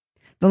 180.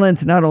 The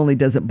lens not only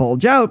does it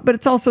bulge out, but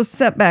it's also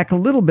set back a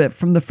little bit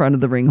from the front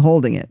of the ring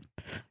holding it.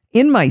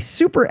 In my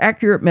super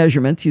accurate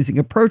measurements using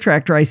a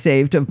protractor I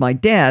saved of my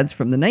dad's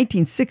from the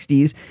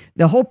 1960s,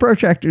 the whole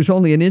protractor is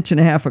only 1.5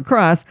 inches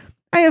across.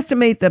 I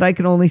estimate that I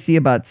can only see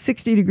about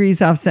 60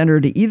 degrees off center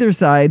to either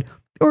side,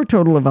 or a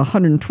total of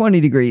 120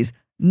 degrees,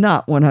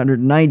 not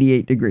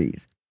 198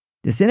 degrees.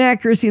 This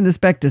inaccuracy in the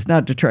spec does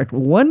not detract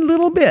one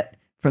little bit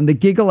from the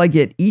giggle I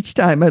get each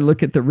time I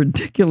look at the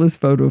ridiculous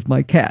photo of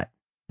my cat.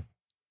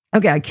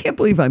 Okay, I can't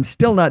believe I'm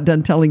still not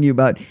done telling you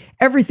about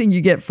everything you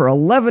get for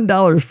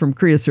 $11 from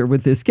Creaser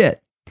with this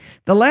kit.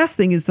 The last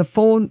thing is the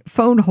phone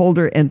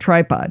holder and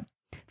tripod.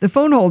 The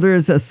phone holder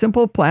is a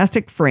simple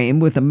plastic frame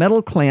with a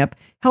metal clamp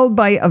held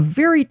by a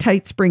very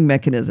tight spring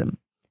mechanism.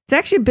 It's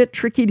actually a bit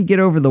tricky to get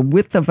over the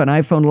width of an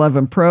iPhone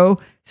 11 Pro,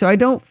 so I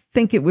don't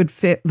think it would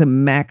fit the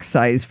max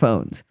size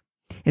phones.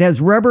 It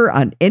has rubber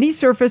on any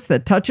surface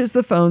that touches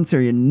the phone, so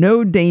you're in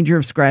no danger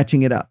of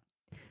scratching it up.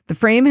 The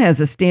frame has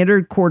a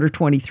standard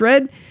 1/4-20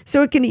 thread,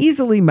 so it can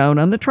easily mount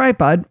on the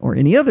tripod or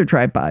any other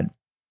tripod.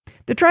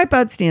 The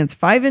tripod stands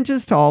 5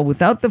 inches tall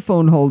without the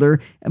phone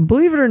holder, and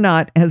believe it or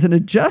not, has an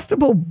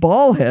adjustable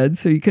ball head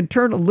so you can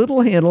turn a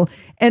little handle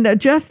and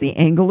adjust the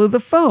angle of the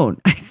phone.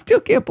 I still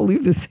can't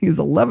believe this thing is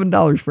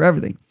 $11 for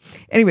everything.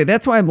 Anyway,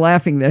 that's why I'm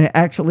laughing that it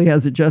actually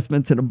has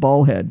adjustments and a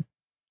ball head.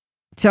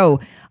 So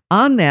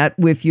on that,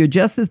 if you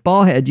adjust this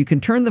ball head, you can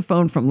turn the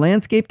phone from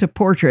landscape to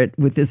portrait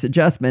with this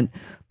adjustment.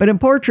 But in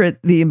portrait,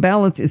 the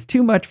imbalance is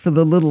too much for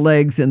the little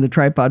legs and the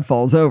tripod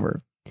falls over.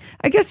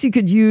 I guess you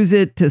could use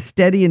it to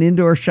steady an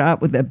indoor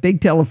shot with that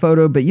big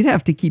telephoto, but you'd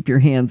have to keep your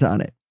hands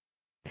on it.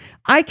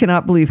 I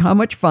cannot believe how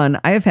much fun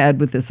I have had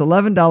with this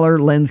 $11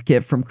 lens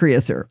kit from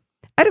Creaser.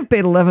 I'd have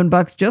paid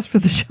 $11 just for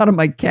the shot of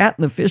my cat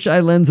and the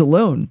fisheye lens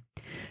alone.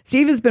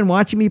 Steve has been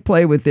watching me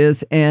play with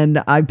this,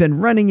 and I've been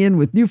running in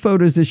with new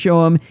photos to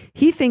show him.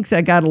 He thinks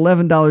I got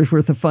 $11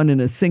 worth of fun in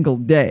a single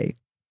day.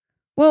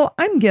 Well,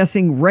 I'm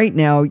guessing right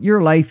now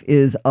your life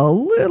is a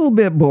little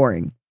bit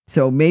boring.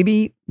 So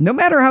maybe, no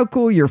matter how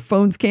cool your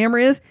phone's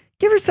camera is,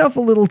 give yourself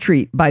a little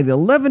treat. Buy the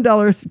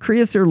 $11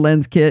 Creaser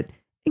lens kit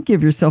and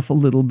give yourself a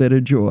little bit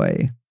of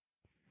joy.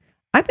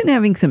 I've been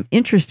having some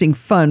interesting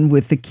fun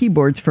with the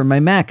keyboards for my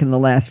Mac in the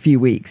last few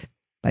weeks.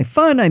 By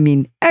fun, I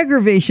mean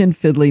aggravation,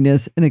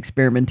 fiddliness, and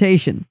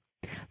experimentation.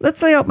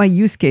 Let's lay out my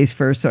use case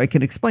first so I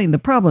can explain the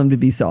problem to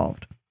be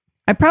solved.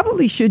 I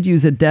probably should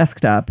use a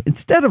desktop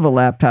instead of a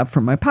laptop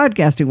for my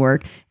podcasting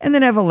work and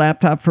then have a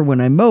laptop for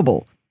when I'm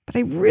mobile. But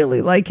I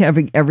really like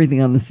having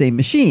everything on the same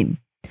machine.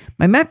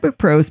 My MacBook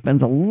Pro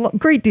spends a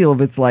great deal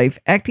of its life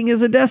acting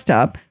as a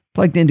desktop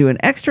plugged into an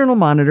external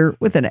monitor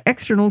with an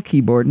external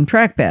keyboard and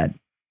trackpad.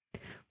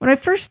 When I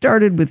first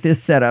started with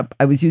this setup,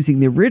 I was using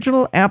the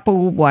original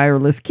Apple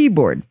wireless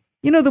keyboard.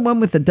 You know, the one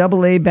with the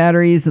AA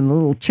batteries and the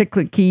little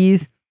chiclet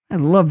keys? I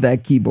love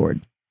that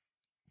keyboard.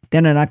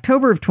 Then in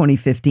October of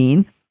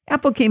 2015,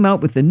 Apple came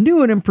out with the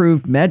new and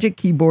improved Magic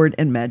Keyboard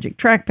and Magic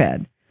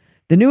Trackpad.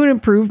 The new and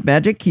improved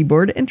Magic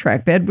Keyboard and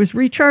Trackpad was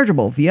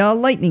rechargeable via a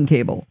lightning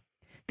cable.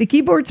 The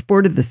keyboard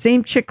sported the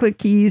same chiclet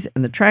keys,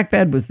 and the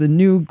trackpad was the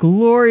new,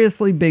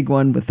 gloriously big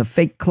one with the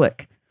fake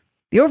click.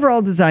 The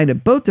overall design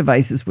of both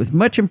devices was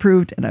much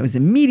improved, and I was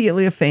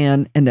immediately a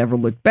fan and never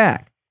looked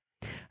back.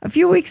 A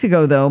few weeks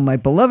ago, though, my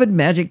beloved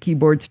Magic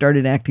Keyboard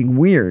started acting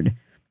weird.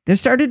 There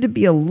started to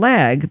be a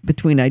lag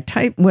between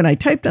when I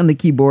typed on the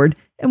keyboard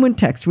and when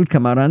text would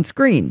come out on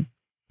screen.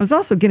 I was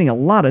also getting a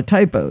lot of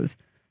typos.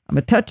 I'm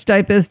a touch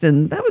typist,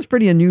 and that was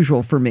pretty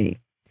unusual for me.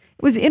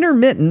 It was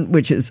intermittent,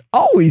 which is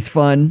always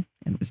fun,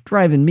 and was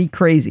driving me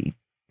crazy.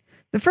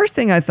 The first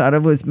thing I thought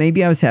of was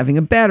maybe I was having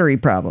a battery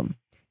problem.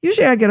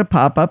 Usually I get a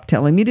pop-up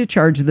telling me to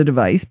charge the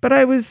device, but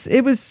it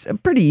was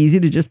pretty easy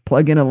to just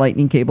plug in a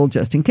lightning cable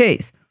just in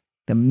case.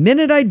 The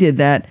minute I did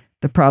that,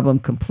 the problem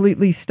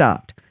completely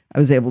stopped. I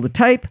was able to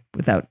type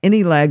without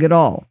any lag at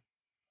all.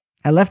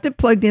 I left it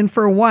plugged in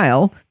for a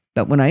while,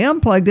 but when I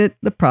unplugged it,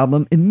 the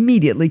problem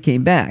immediately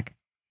came back.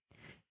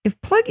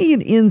 If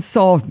plugging it in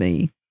solved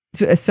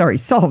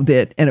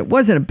it, and it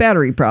wasn't a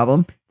battery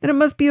problem, then it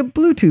must be a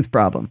Bluetooth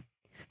problem.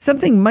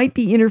 Something might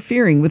be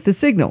interfering with the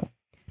signal.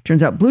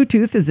 Turns out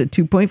Bluetooth is at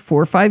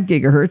 2.45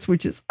 gigahertz,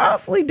 which is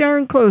awfully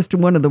darn close to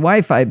one of the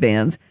Wi-Fi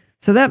bands,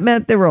 so that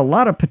meant there were a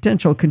lot of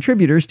potential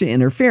contributors to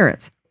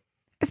interference.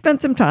 I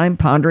spent some time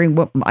pondering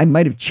what I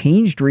might have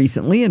changed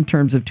recently in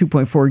terms of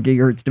 2.4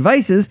 gigahertz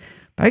devices,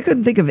 but I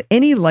couldn't think of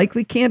any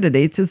likely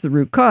candidates as the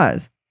root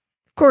cause.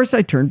 Of course,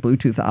 I turned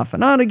Bluetooth off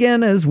and on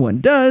again, as one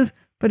does,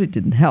 but it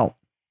didn't help.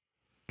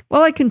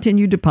 While I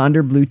continued to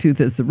ponder Bluetooth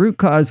as the root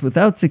cause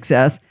without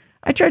success,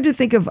 I tried to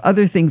think of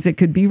other things that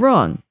could be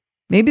wrong.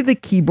 Maybe the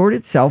keyboard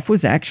itself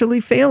was actually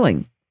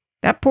failing.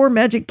 That poor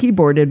Magic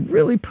Keyboard had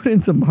really put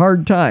in some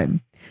hard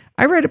time.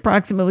 I write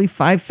approximately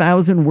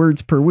 5,000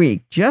 words per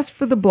week just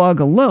for the blog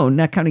alone,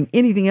 not counting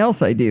anything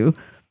else I do.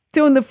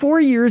 So in the 4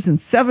 years and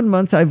 7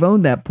 months I've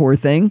owned that poor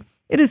thing,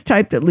 it has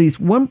typed at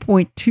least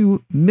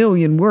 1.2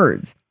 million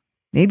words.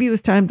 Maybe it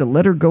was time to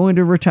let her go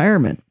into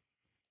retirement.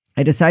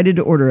 I decided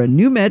to order a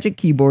new Magic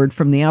Keyboard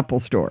from the Apple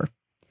Store.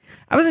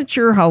 I wasn't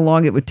sure how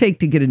long it would take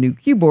to get a new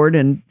keyboard,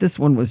 and this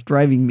one was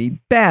driving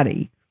me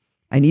batty.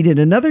 I needed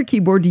another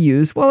keyboard to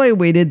use while I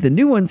awaited the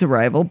new one's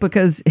arrival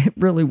because it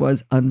really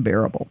was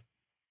unbearable.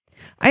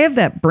 I have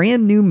that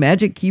brand new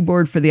Magic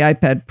Keyboard for the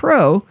iPad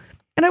Pro,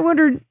 and I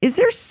wondered, is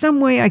there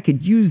some way I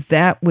could use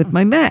that with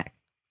my Mac?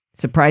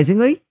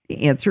 Surprisingly,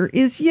 the answer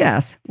is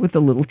yes, with a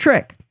little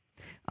trick.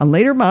 On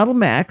later model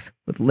Macs,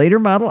 with later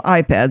model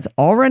iPads,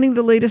 all running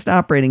the latest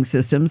operating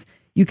systems,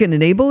 you can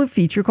enable a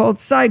feature called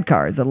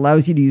Sidecar that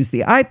allows you to use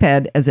the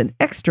iPad as an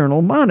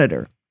external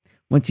monitor.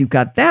 Once you've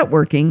got that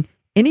working,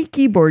 any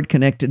keyboard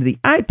connected to the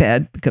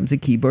iPad becomes a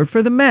keyboard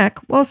for the Mac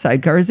while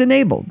Sidecar is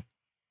enabled.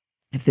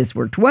 If this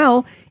worked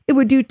well, it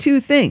would do two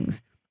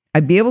things.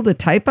 I'd be able to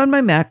type on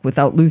my Mac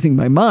without losing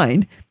my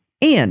mind,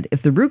 and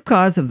if the root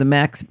cause of the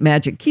Mac's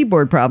Magic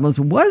Keyboard problems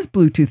was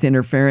Bluetooth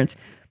interference,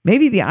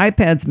 maybe the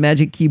iPad's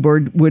Magic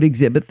Keyboard would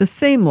exhibit the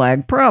same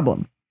lag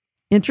problem.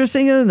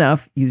 Interestingly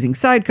enough, using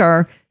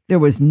Sidecar, there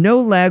was no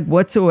lag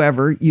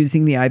whatsoever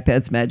using the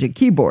iPad's Magic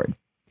Keyboard.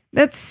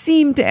 That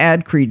seemed to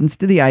add credence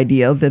to the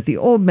idea that the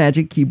old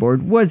Magic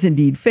Keyboard was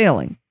indeed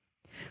failing.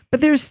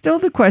 But there's still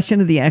the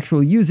question of the actual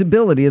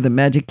usability of the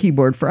Magic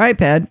Keyboard for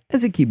iPad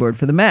as a keyboard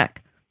for the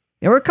Mac.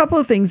 There were a couple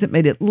of things that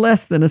made it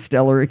less than a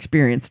stellar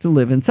experience to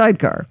live in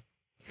Sidecar.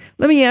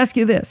 Let me ask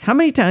you this. How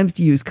many times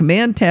do you use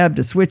Command-Tab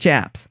to switch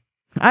apps?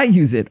 I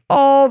use it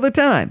all the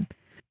time.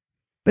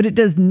 But it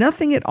does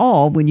nothing at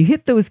all when you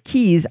hit those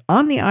keys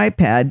on the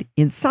iPad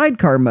in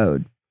Sidecar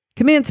mode.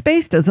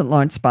 Command-Space doesn't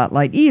launch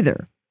Spotlight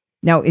either.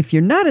 Now, if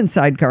you're not in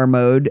Sidecar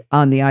mode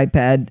on the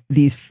iPad,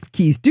 these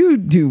keys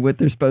do what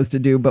they're supposed to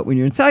do, but when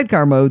you're in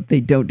Sidecar mode, they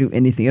don't do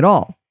anything at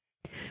all.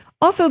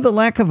 Also, the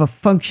lack of a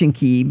function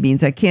key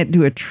means I can't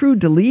do a true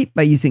delete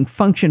by using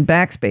function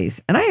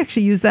backspace, and I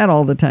actually use that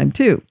all the time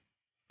too.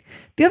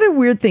 The other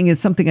weird thing is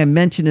something I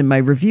mentioned in my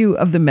review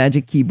of the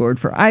Magic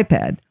Keyboard for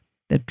iPad.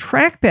 The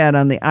trackpad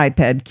on the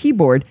iPad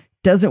keyboard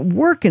doesn't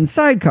work in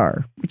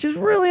Sidecar, which is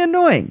really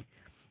annoying.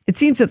 It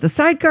seems that the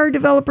Sidecar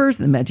developers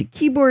and the Magic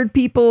Keyboard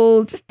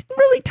people just didn't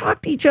really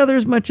talk to each other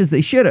as much as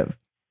they should have.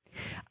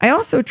 I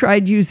also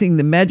tried using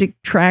the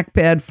Magic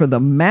Trackpad for the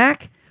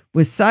Mac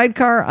with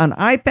Sidecar on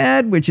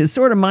iPad, which is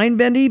sort of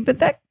mind-bendy, but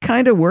that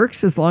kind of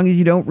works as long as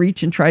you don't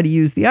reach and try to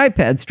use the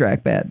iPad's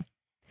trackpad.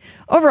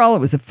 Overall, it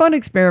was a fun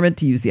experiment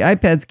to use the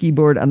iPad's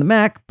keyboard on the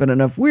Mac, but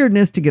enough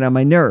weirdness to get on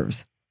my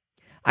nerves.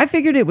 I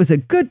figured it was a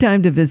good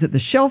time to visit the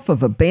shelf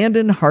of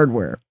abandoned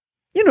hardware.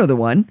 You know the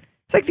one.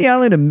 It's like the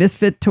island of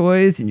misfit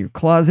toys in your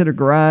closet or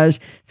garage.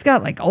 It's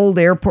got like old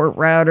airport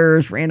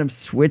routers, random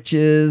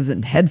switches,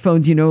 and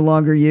headphones you no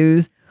longer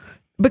use.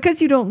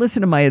 Because you don't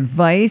listen to my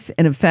advice,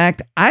 and in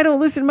fact, I don't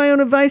listen to my own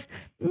advice,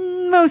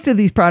 most of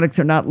these products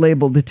are not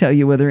labeled to tell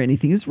you whether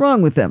anything is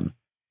wrong with them.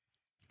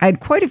 I had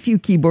quite a few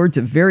keyboards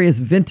of various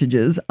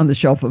vintages on the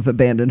shelf of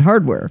abandoned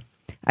hardware.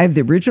 I have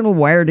the original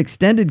wired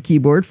extended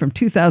keyboard from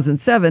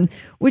 2007,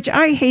 which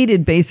I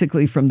hated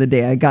basically from the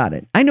day I got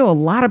it. I know a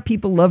lot of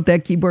people love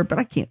that keyboard, but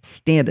I can't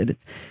stand it.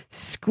 It's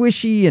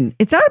squishy and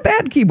it's not a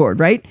bad keyboard,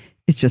 right?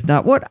 It's just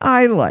not what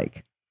I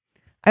like.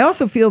 I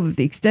also feel that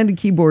the extended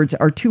keyboards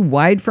are too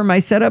wide for my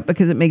setup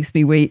because it makes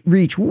me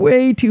reach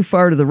way too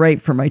far to the right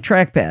for my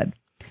trackpad.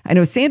 I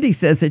know Sandy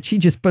says that she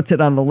just puts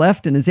it on the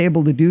left and is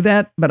able to do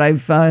that, but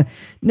I've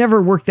never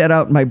worked that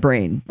out in my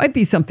brain. Might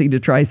be something to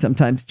try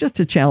sometimes just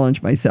to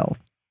challenge myself.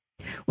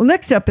 Well,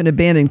 next up in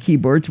abandoned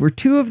keyboards were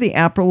two of the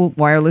Apple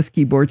wireless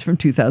keyboards from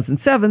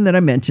 2007 that I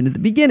mentioned at the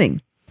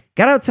beginning.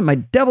 Got out some of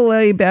my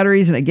AA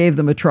batteries and I gave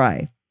them a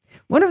try.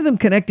 One of them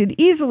connected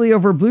easily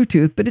over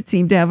Bluetooth, but it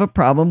seemed to have a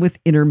problem with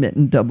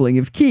intermittent doubling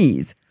of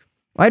keys.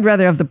 Well, I'd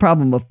rather have the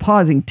problem of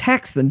pausing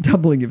text than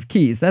doubling of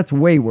keys. That's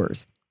way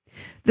worse.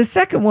 The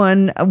second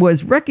one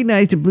was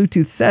recognized in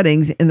Bluetooth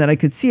settings in that I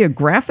could see a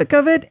graphic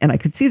of it and I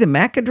could see the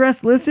MAC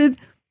address listed,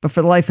 but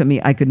for the life of me,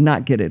 I could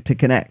not get it to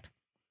connect.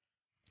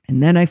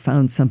 And then I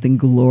found something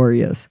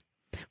glorious.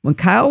 When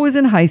Kyle was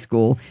in high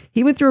school,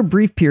 he went through a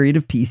brief period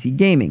of PC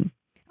gaming.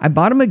 I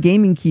bought him a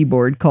gaming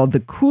keyboard called the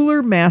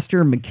Cooler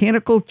Master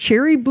Mechanical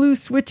Cherry Blue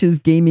Switches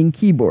Gaming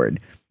Keyboard.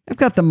 I've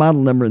got the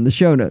model number in the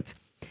show notes.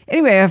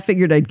 Anyway, I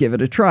figured I'd give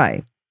it a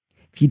try.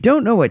 If you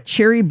don't know what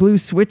cherry blue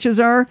switches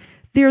are,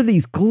 they're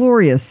these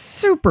glorious,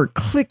 super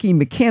clicky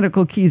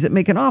mechanical keys that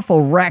make an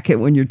awful racket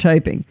when you're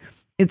typing.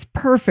 It's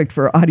perfect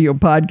for audio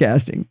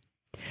podcasting.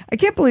 I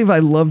can't believe I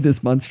love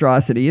this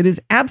monstrosity. It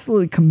is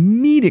absolutely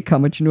comedic how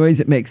much noise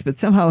it makes, but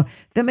somehow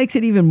that makes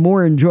it even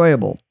more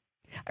enjoyable.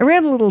 I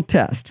ran a little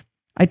test.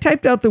 I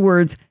typed out the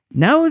words,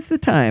 "Now is the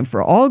time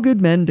for all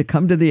good men to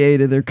come to the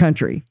aid of their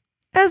country,"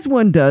 as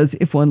one does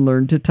if one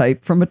learned to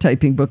type from a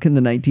typing book in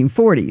the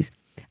 1940s.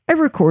 I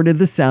recorded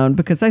the sound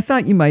because I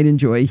thought you might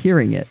enjoy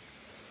hearing it.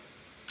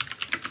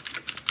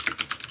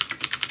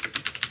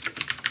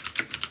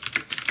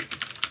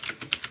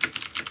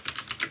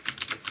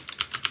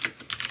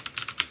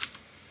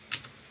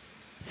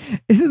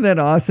 Isn't that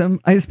awesome?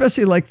 I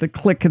especially like the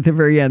click at the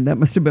very end. That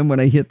must have been when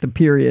I hit the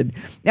period.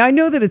 Now, I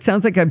know that it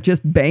sounds like I'm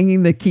just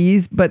banging the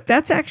keys, but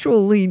that's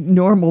actually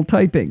normal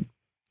typing.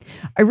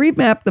 I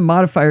remapped the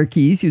modifier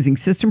keys using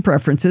system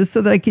preferences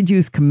so that I could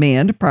use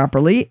command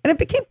properly, and it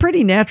became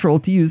pretty natural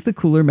to use the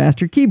Cooler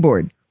Master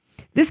keyboard.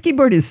 This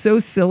keyboard is so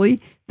silly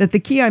that the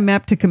key I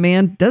mapped to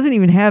command doesn't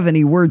even have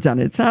any words on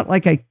it. It's not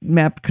like I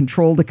mapped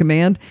control to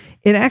command.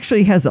 It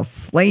actually has a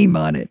flame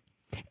on it.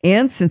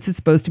 And since it's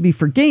supposed to be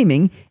for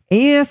gaming,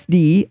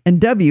 ASD and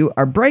W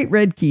are bright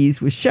red keys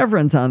with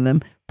chevrons on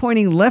them,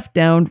 pointing left,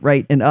 down,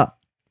 right, and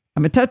up.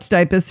 I'm a touch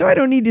typist, so I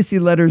don't need to see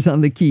letters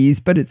on the keys,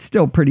 but it's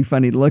still pretty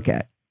funny to look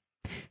at.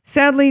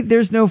 Sadly,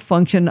 there's no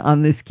function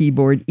on this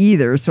keyboard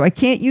either, so I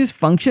can't use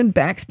function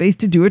backspace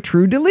to do a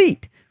true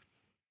delete.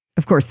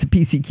 Of course, the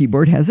PC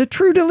keyboard has a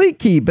true delete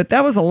key, but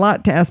that was a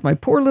lot to ask my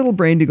poor little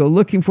brain to go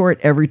looking for it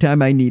every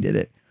time I needed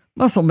it.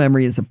 Muscle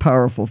memory is a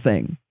powerful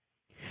thing.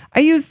 I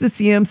used the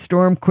CM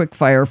Storm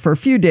Quickfire for a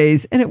few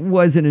days, and it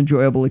was an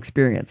enjoyable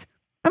experience.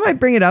 I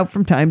might bring it out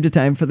from time to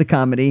time for the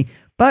comedy,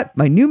 but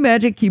my new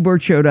Magic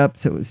Keyboard showed up,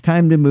 so it was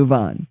time to move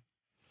on.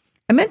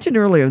 I mentioned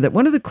earlier that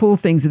one of the cool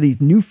things of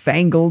these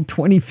newfangled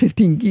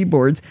 2015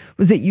 keyboards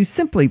was that you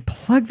simply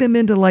plug them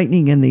into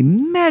Lightning and they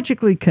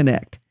magically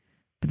connect.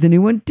 But the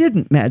new one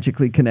didn't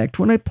magically connect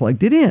when I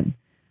plugged it in.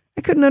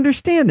 I couldn't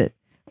understand it.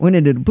 I went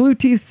into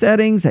Bluetooth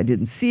settings, I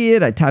didn't see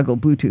it, I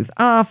toggled Bluetooth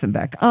off and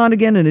back on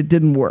again, and it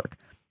didn't work.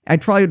 I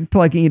tried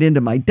plugging it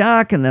into my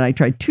dock, and then I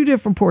tried 2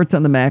 different ports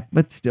on the Mac,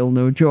 but still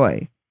no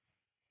joy.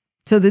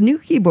 So the new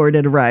keyboard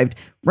had arrived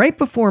right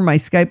before my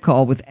Skype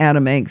call with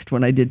Adam Engst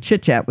when I did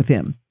chit chat with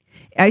him.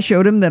 I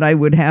showed him that I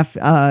would have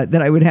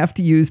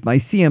to use my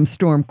CM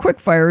Storm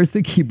Quickfire as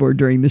the keyboard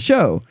during the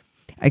show.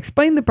 I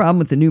explained the problem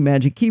with the new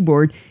Magic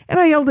Keyboard, and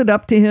I held it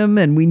up to him,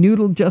 and we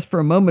noodled just for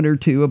a moment or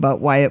two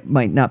about why it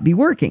might not be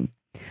working.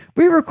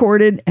 We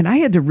recorded, and I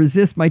had to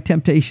resist my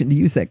temptation to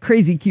use that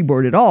crazy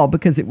keyboard at all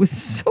because it was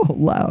so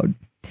loud.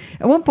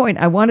 At one point,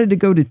 I wanted to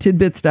go to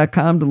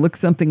tidbits.com to look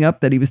something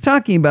up that he was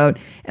talking about,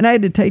 and I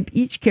had to type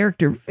each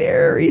character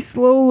very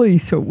slowly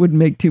so it wouldn't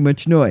make too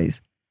much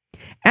noise.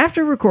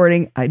 After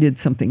recording, I did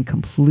something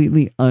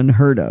completely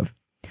unheard of.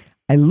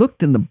 I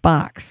looked in the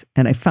box,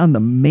 and I found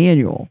the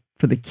manual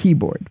for the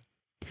keyboard.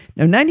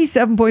 Now,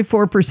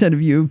 97.4%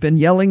 of you have been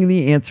yelling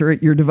the answer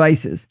at your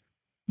devices.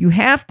 You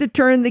have to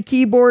turn the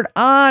keyboard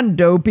on,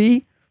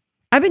 dopey.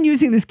 I've been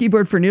using this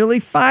keyboard for nearly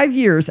 5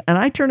 years, and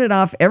I turn it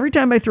off every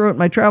time I throw it in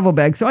my travel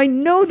bag, so I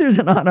know there's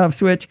an on-off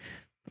switch.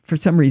 For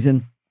some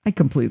reason, I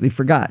completely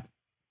forgot.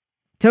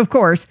 So, of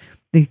course,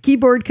 the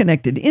keyboard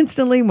connected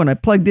instantly when I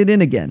plugged it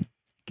in again.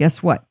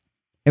 Guess what?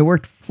 It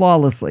worked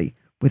flawlessly,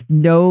 with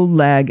no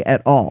lag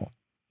at all.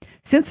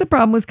 Since the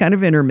problem was kind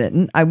of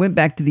intermittent, I went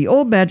back to the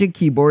old Magic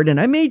Keyboard,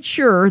 and I made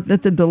sure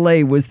that the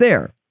delay was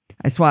there.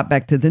 I swapped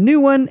back to the new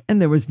one,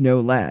 and there was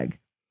no lag.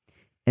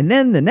 And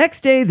then the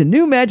next day, the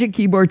new Magic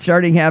Keyboard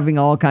started having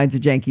all kinds of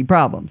janky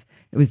problems.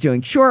 It was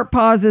doing short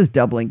pauses,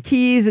 doubling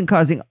keys, and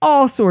causing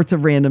all sorts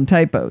of random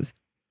typos.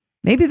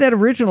 Maybe that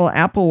original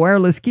Apple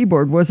wireless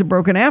keyboard wasn't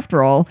broken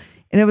after all,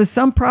 and it was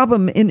some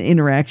problem in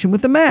interaction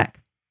with the Mac.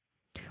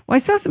 Well, I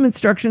saw some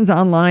instructions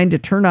online to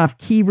turn off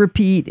key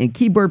repeat and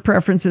keyboard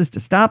preferences to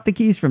stop the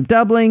keys from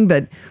doubling,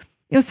 but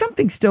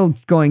something's still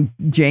going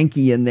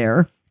janky in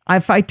there.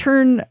 If I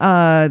turn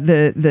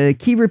the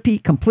key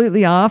repeat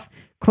completely off,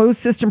 close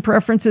system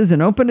preferences,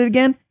 and open it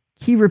again,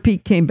 key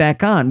repeat came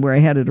back on where I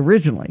had it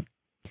originally.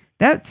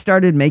 That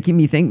started making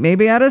me think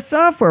maybe I had a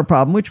software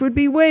problem, which would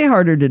be way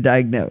harder to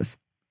diagnose.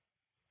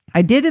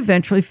 I did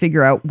eventually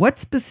figure out what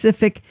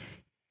specific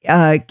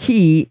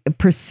key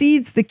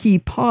precedes the key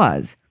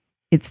pause.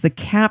 It's the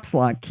caps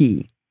lock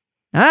key.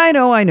 I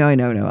know.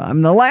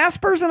 I'm the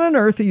last person on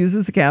earth who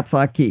uses the caps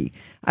lock key.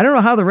 I don't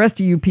know how the rest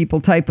of you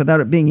people type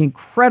without it being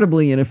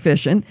incredibly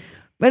inefficient.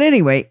 But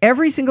anyway,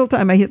 every single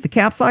time I hit the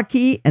caps lock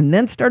key and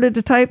then started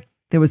to type,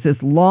 there was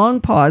this long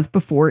pause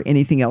before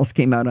anything else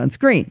came out on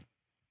screen.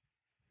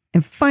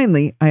 And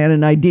finally, I had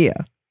an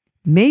idea.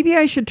 Maybe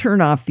I should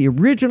turn off the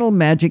original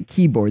Magic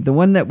Keyboard, the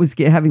one that was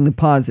having the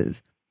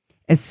pauses.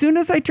 As soon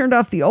as I turned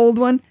off the old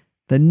one,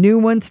 the new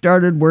one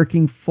started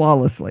working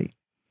flawlessly.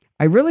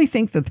 I really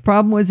think that the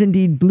problem was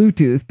indeed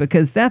Bluetooth,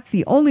 because that's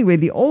the only way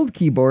the old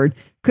keyboard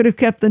could have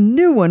kept the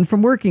new one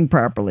from working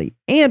properly,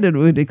 and it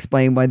would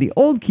explain why the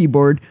old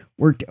keyboard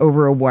worked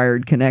over a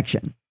wired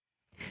connection.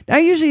 Now, I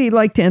usually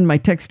like to end my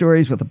tech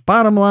stories with a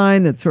bottom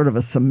line that's sort of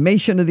a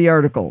summation of the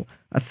article,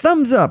 a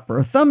thumbs up or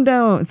a thumbs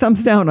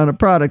down on a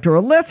product, or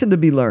a lesson to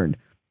be learned.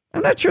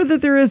 I'm not sure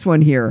that there is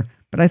one here,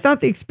 but I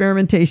thought the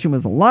experimentation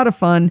was a lot of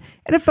fun,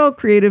 and it felt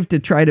creative to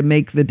try to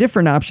make the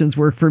different options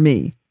work for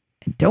me.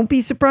 And don't be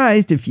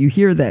surprised if you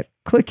hear that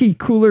clicky,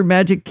 cooler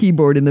Magic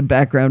Keyboard in the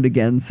background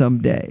again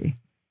someday.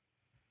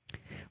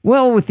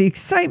 Well, with the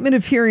excitement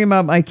of hearing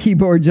about my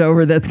keyboards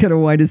over, that's going to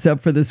wind us up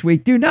for this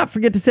week. Do not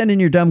forget to send in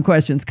your dumb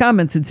questions,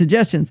 comments, and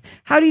suggestions.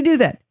 How do you do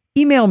that?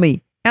 Email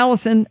me,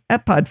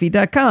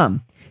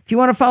 Allison@podfeet.com. If you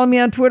want to follow me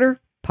on Twitter,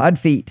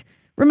 Podfeet.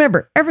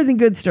 Remember, everything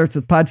good starts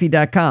with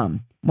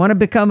podfeet.com. Want to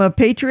become a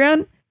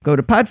Patreon? Go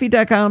to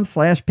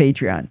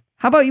podfeet.com/Patreon.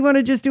 How about you want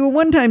to just do a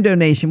one-time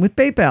donation with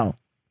PayPal?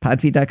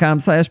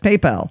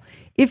 podfeet.com/PayPal.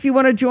 If you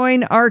want to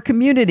join our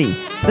community,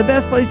 the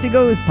best place to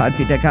go is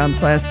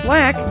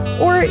podfeet.com/Slack,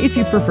 or if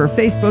you prefer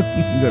Facebook,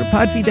 you can go to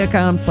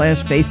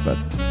podfeet.com/Facebook.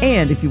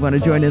 And if you want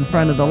to join in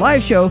front of the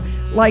live show,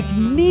 like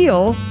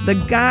Neil, the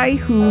guy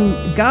who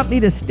got me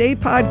to stay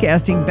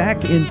podcasting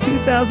back in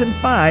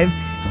 2005,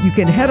 you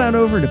can head on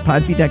over to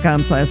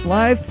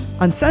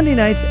podfeet.com/live on Sunday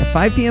nights at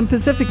 5 p.m.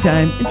 Pacific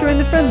time and join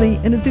the friendly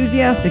and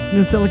enthusiastic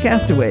Nosilla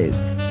castaways.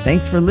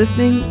 Thanks for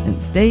listening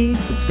and stay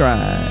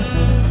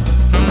subscribed.